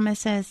 12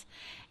 promises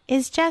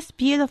is just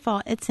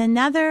beautiful. It's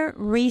another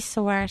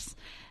resource.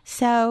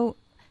 So,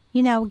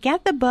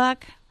 get the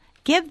book,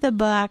 give the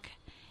book,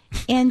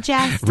 and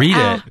just read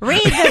it.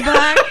 Read the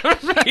book.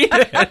 Read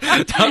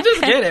it. Don't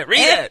just get it.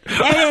 Read it.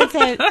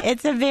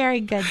 It's a very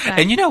good book.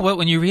 And you know what?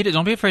 When you read it,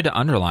 don't be afraid to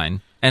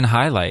underline and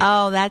highlight.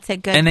 Oh, that's a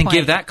good And then point.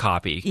 give that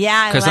copy. Yeah,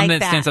 I like because something that.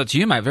 that stands out to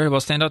you might very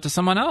well stand out to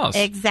someone else.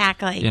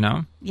 Exactly.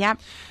 Yep.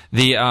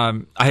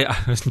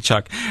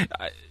 Chuck,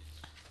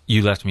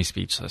 you left me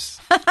speechless.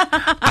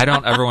 I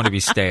don't ever want to be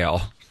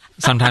stale.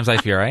 Sometimes I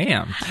fear I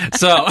am.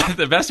 So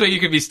the best way you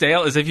can be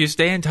stale is if you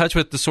stay in touch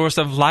with the source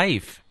of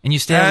life and you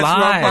stay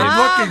alive.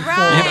 That's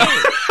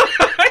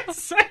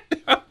what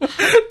I'm looking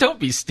for. Don't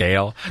be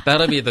stale.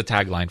 That'll be the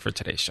tagline for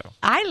today's show.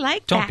 I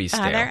like Don't that, be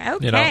stale.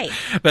 Father. Okay.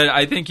 But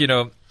I think,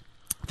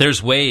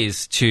 there's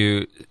ways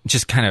to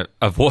just kind of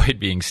avoid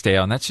being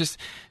stale, and that's just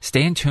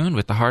stay in tune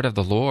with the heart of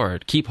the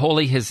Lord. Keep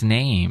holy his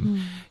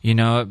name.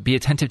 Be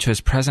attentive to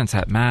his presence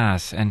at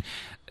Mass, and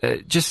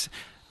just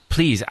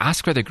please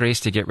ask for the grace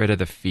to get rid of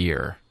the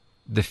fear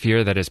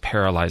that is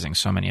paralyzing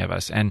so many of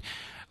us. And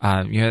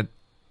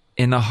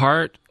in the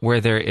heart where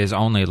there is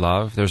only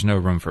love, there's no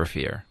room for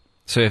fear.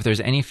 So if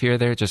there's any fear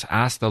there, just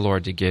ask the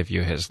Lord to give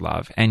you his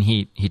love, and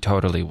he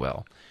totally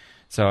will.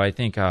 So I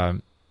think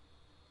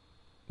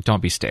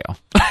don't be stale.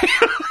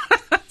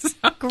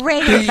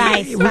 Great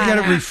advice. We got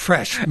to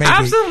refresh, maybe.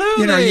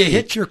 Absolutely. You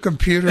hit your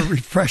computer,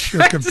 refresh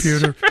your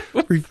computer.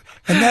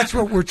 And that's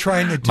what we're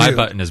trying to do. My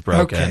button is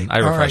broken. Okay. I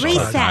refresh all the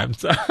Reset.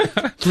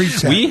 time.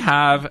 Reset. We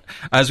have,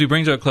 as we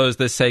bring to a close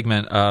this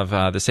segment of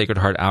the Sacred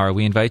Heart Hour,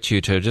 we invite you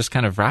to just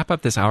kind of wrap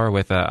up this hour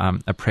with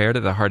a prayer to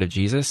the heart of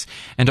Jesus,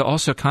 and to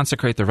also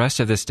consecrate the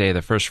rest of this day,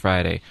 the First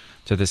Friday,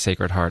 to the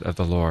Sacred Heart of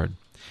the Lord.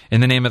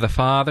 In the name of the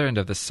Father, and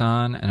of the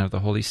Son, and of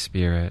the Holy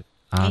Spirit.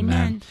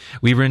 Amen.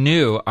 We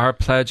renew our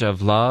pledge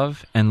of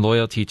love and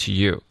loyalty to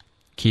you.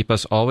 Keep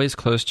us always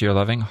close to your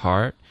loving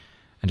heart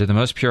and to the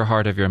most pure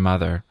heart of your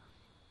mother.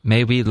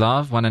 May we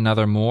love one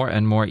another more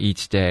and more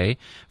each day,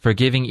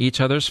 forgiving each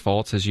other's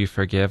faults as you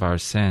forgive our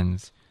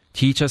sins.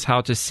 Teach us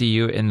how to see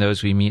you in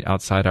those we meet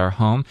outside our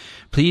home.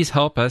 Please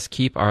help us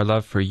keep our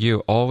love for you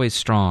always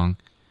strong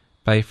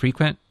by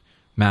frequent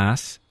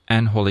Mass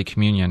and Holy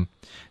Communion.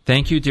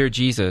 Thank you, dear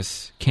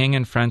Jesus, King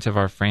and friend of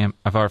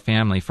our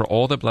family, for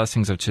all the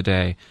blessings of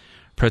today.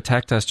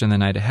 Protect us during the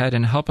night ahead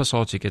and help us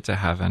all to get to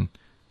heaven.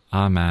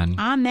 Amen.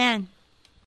 Amen.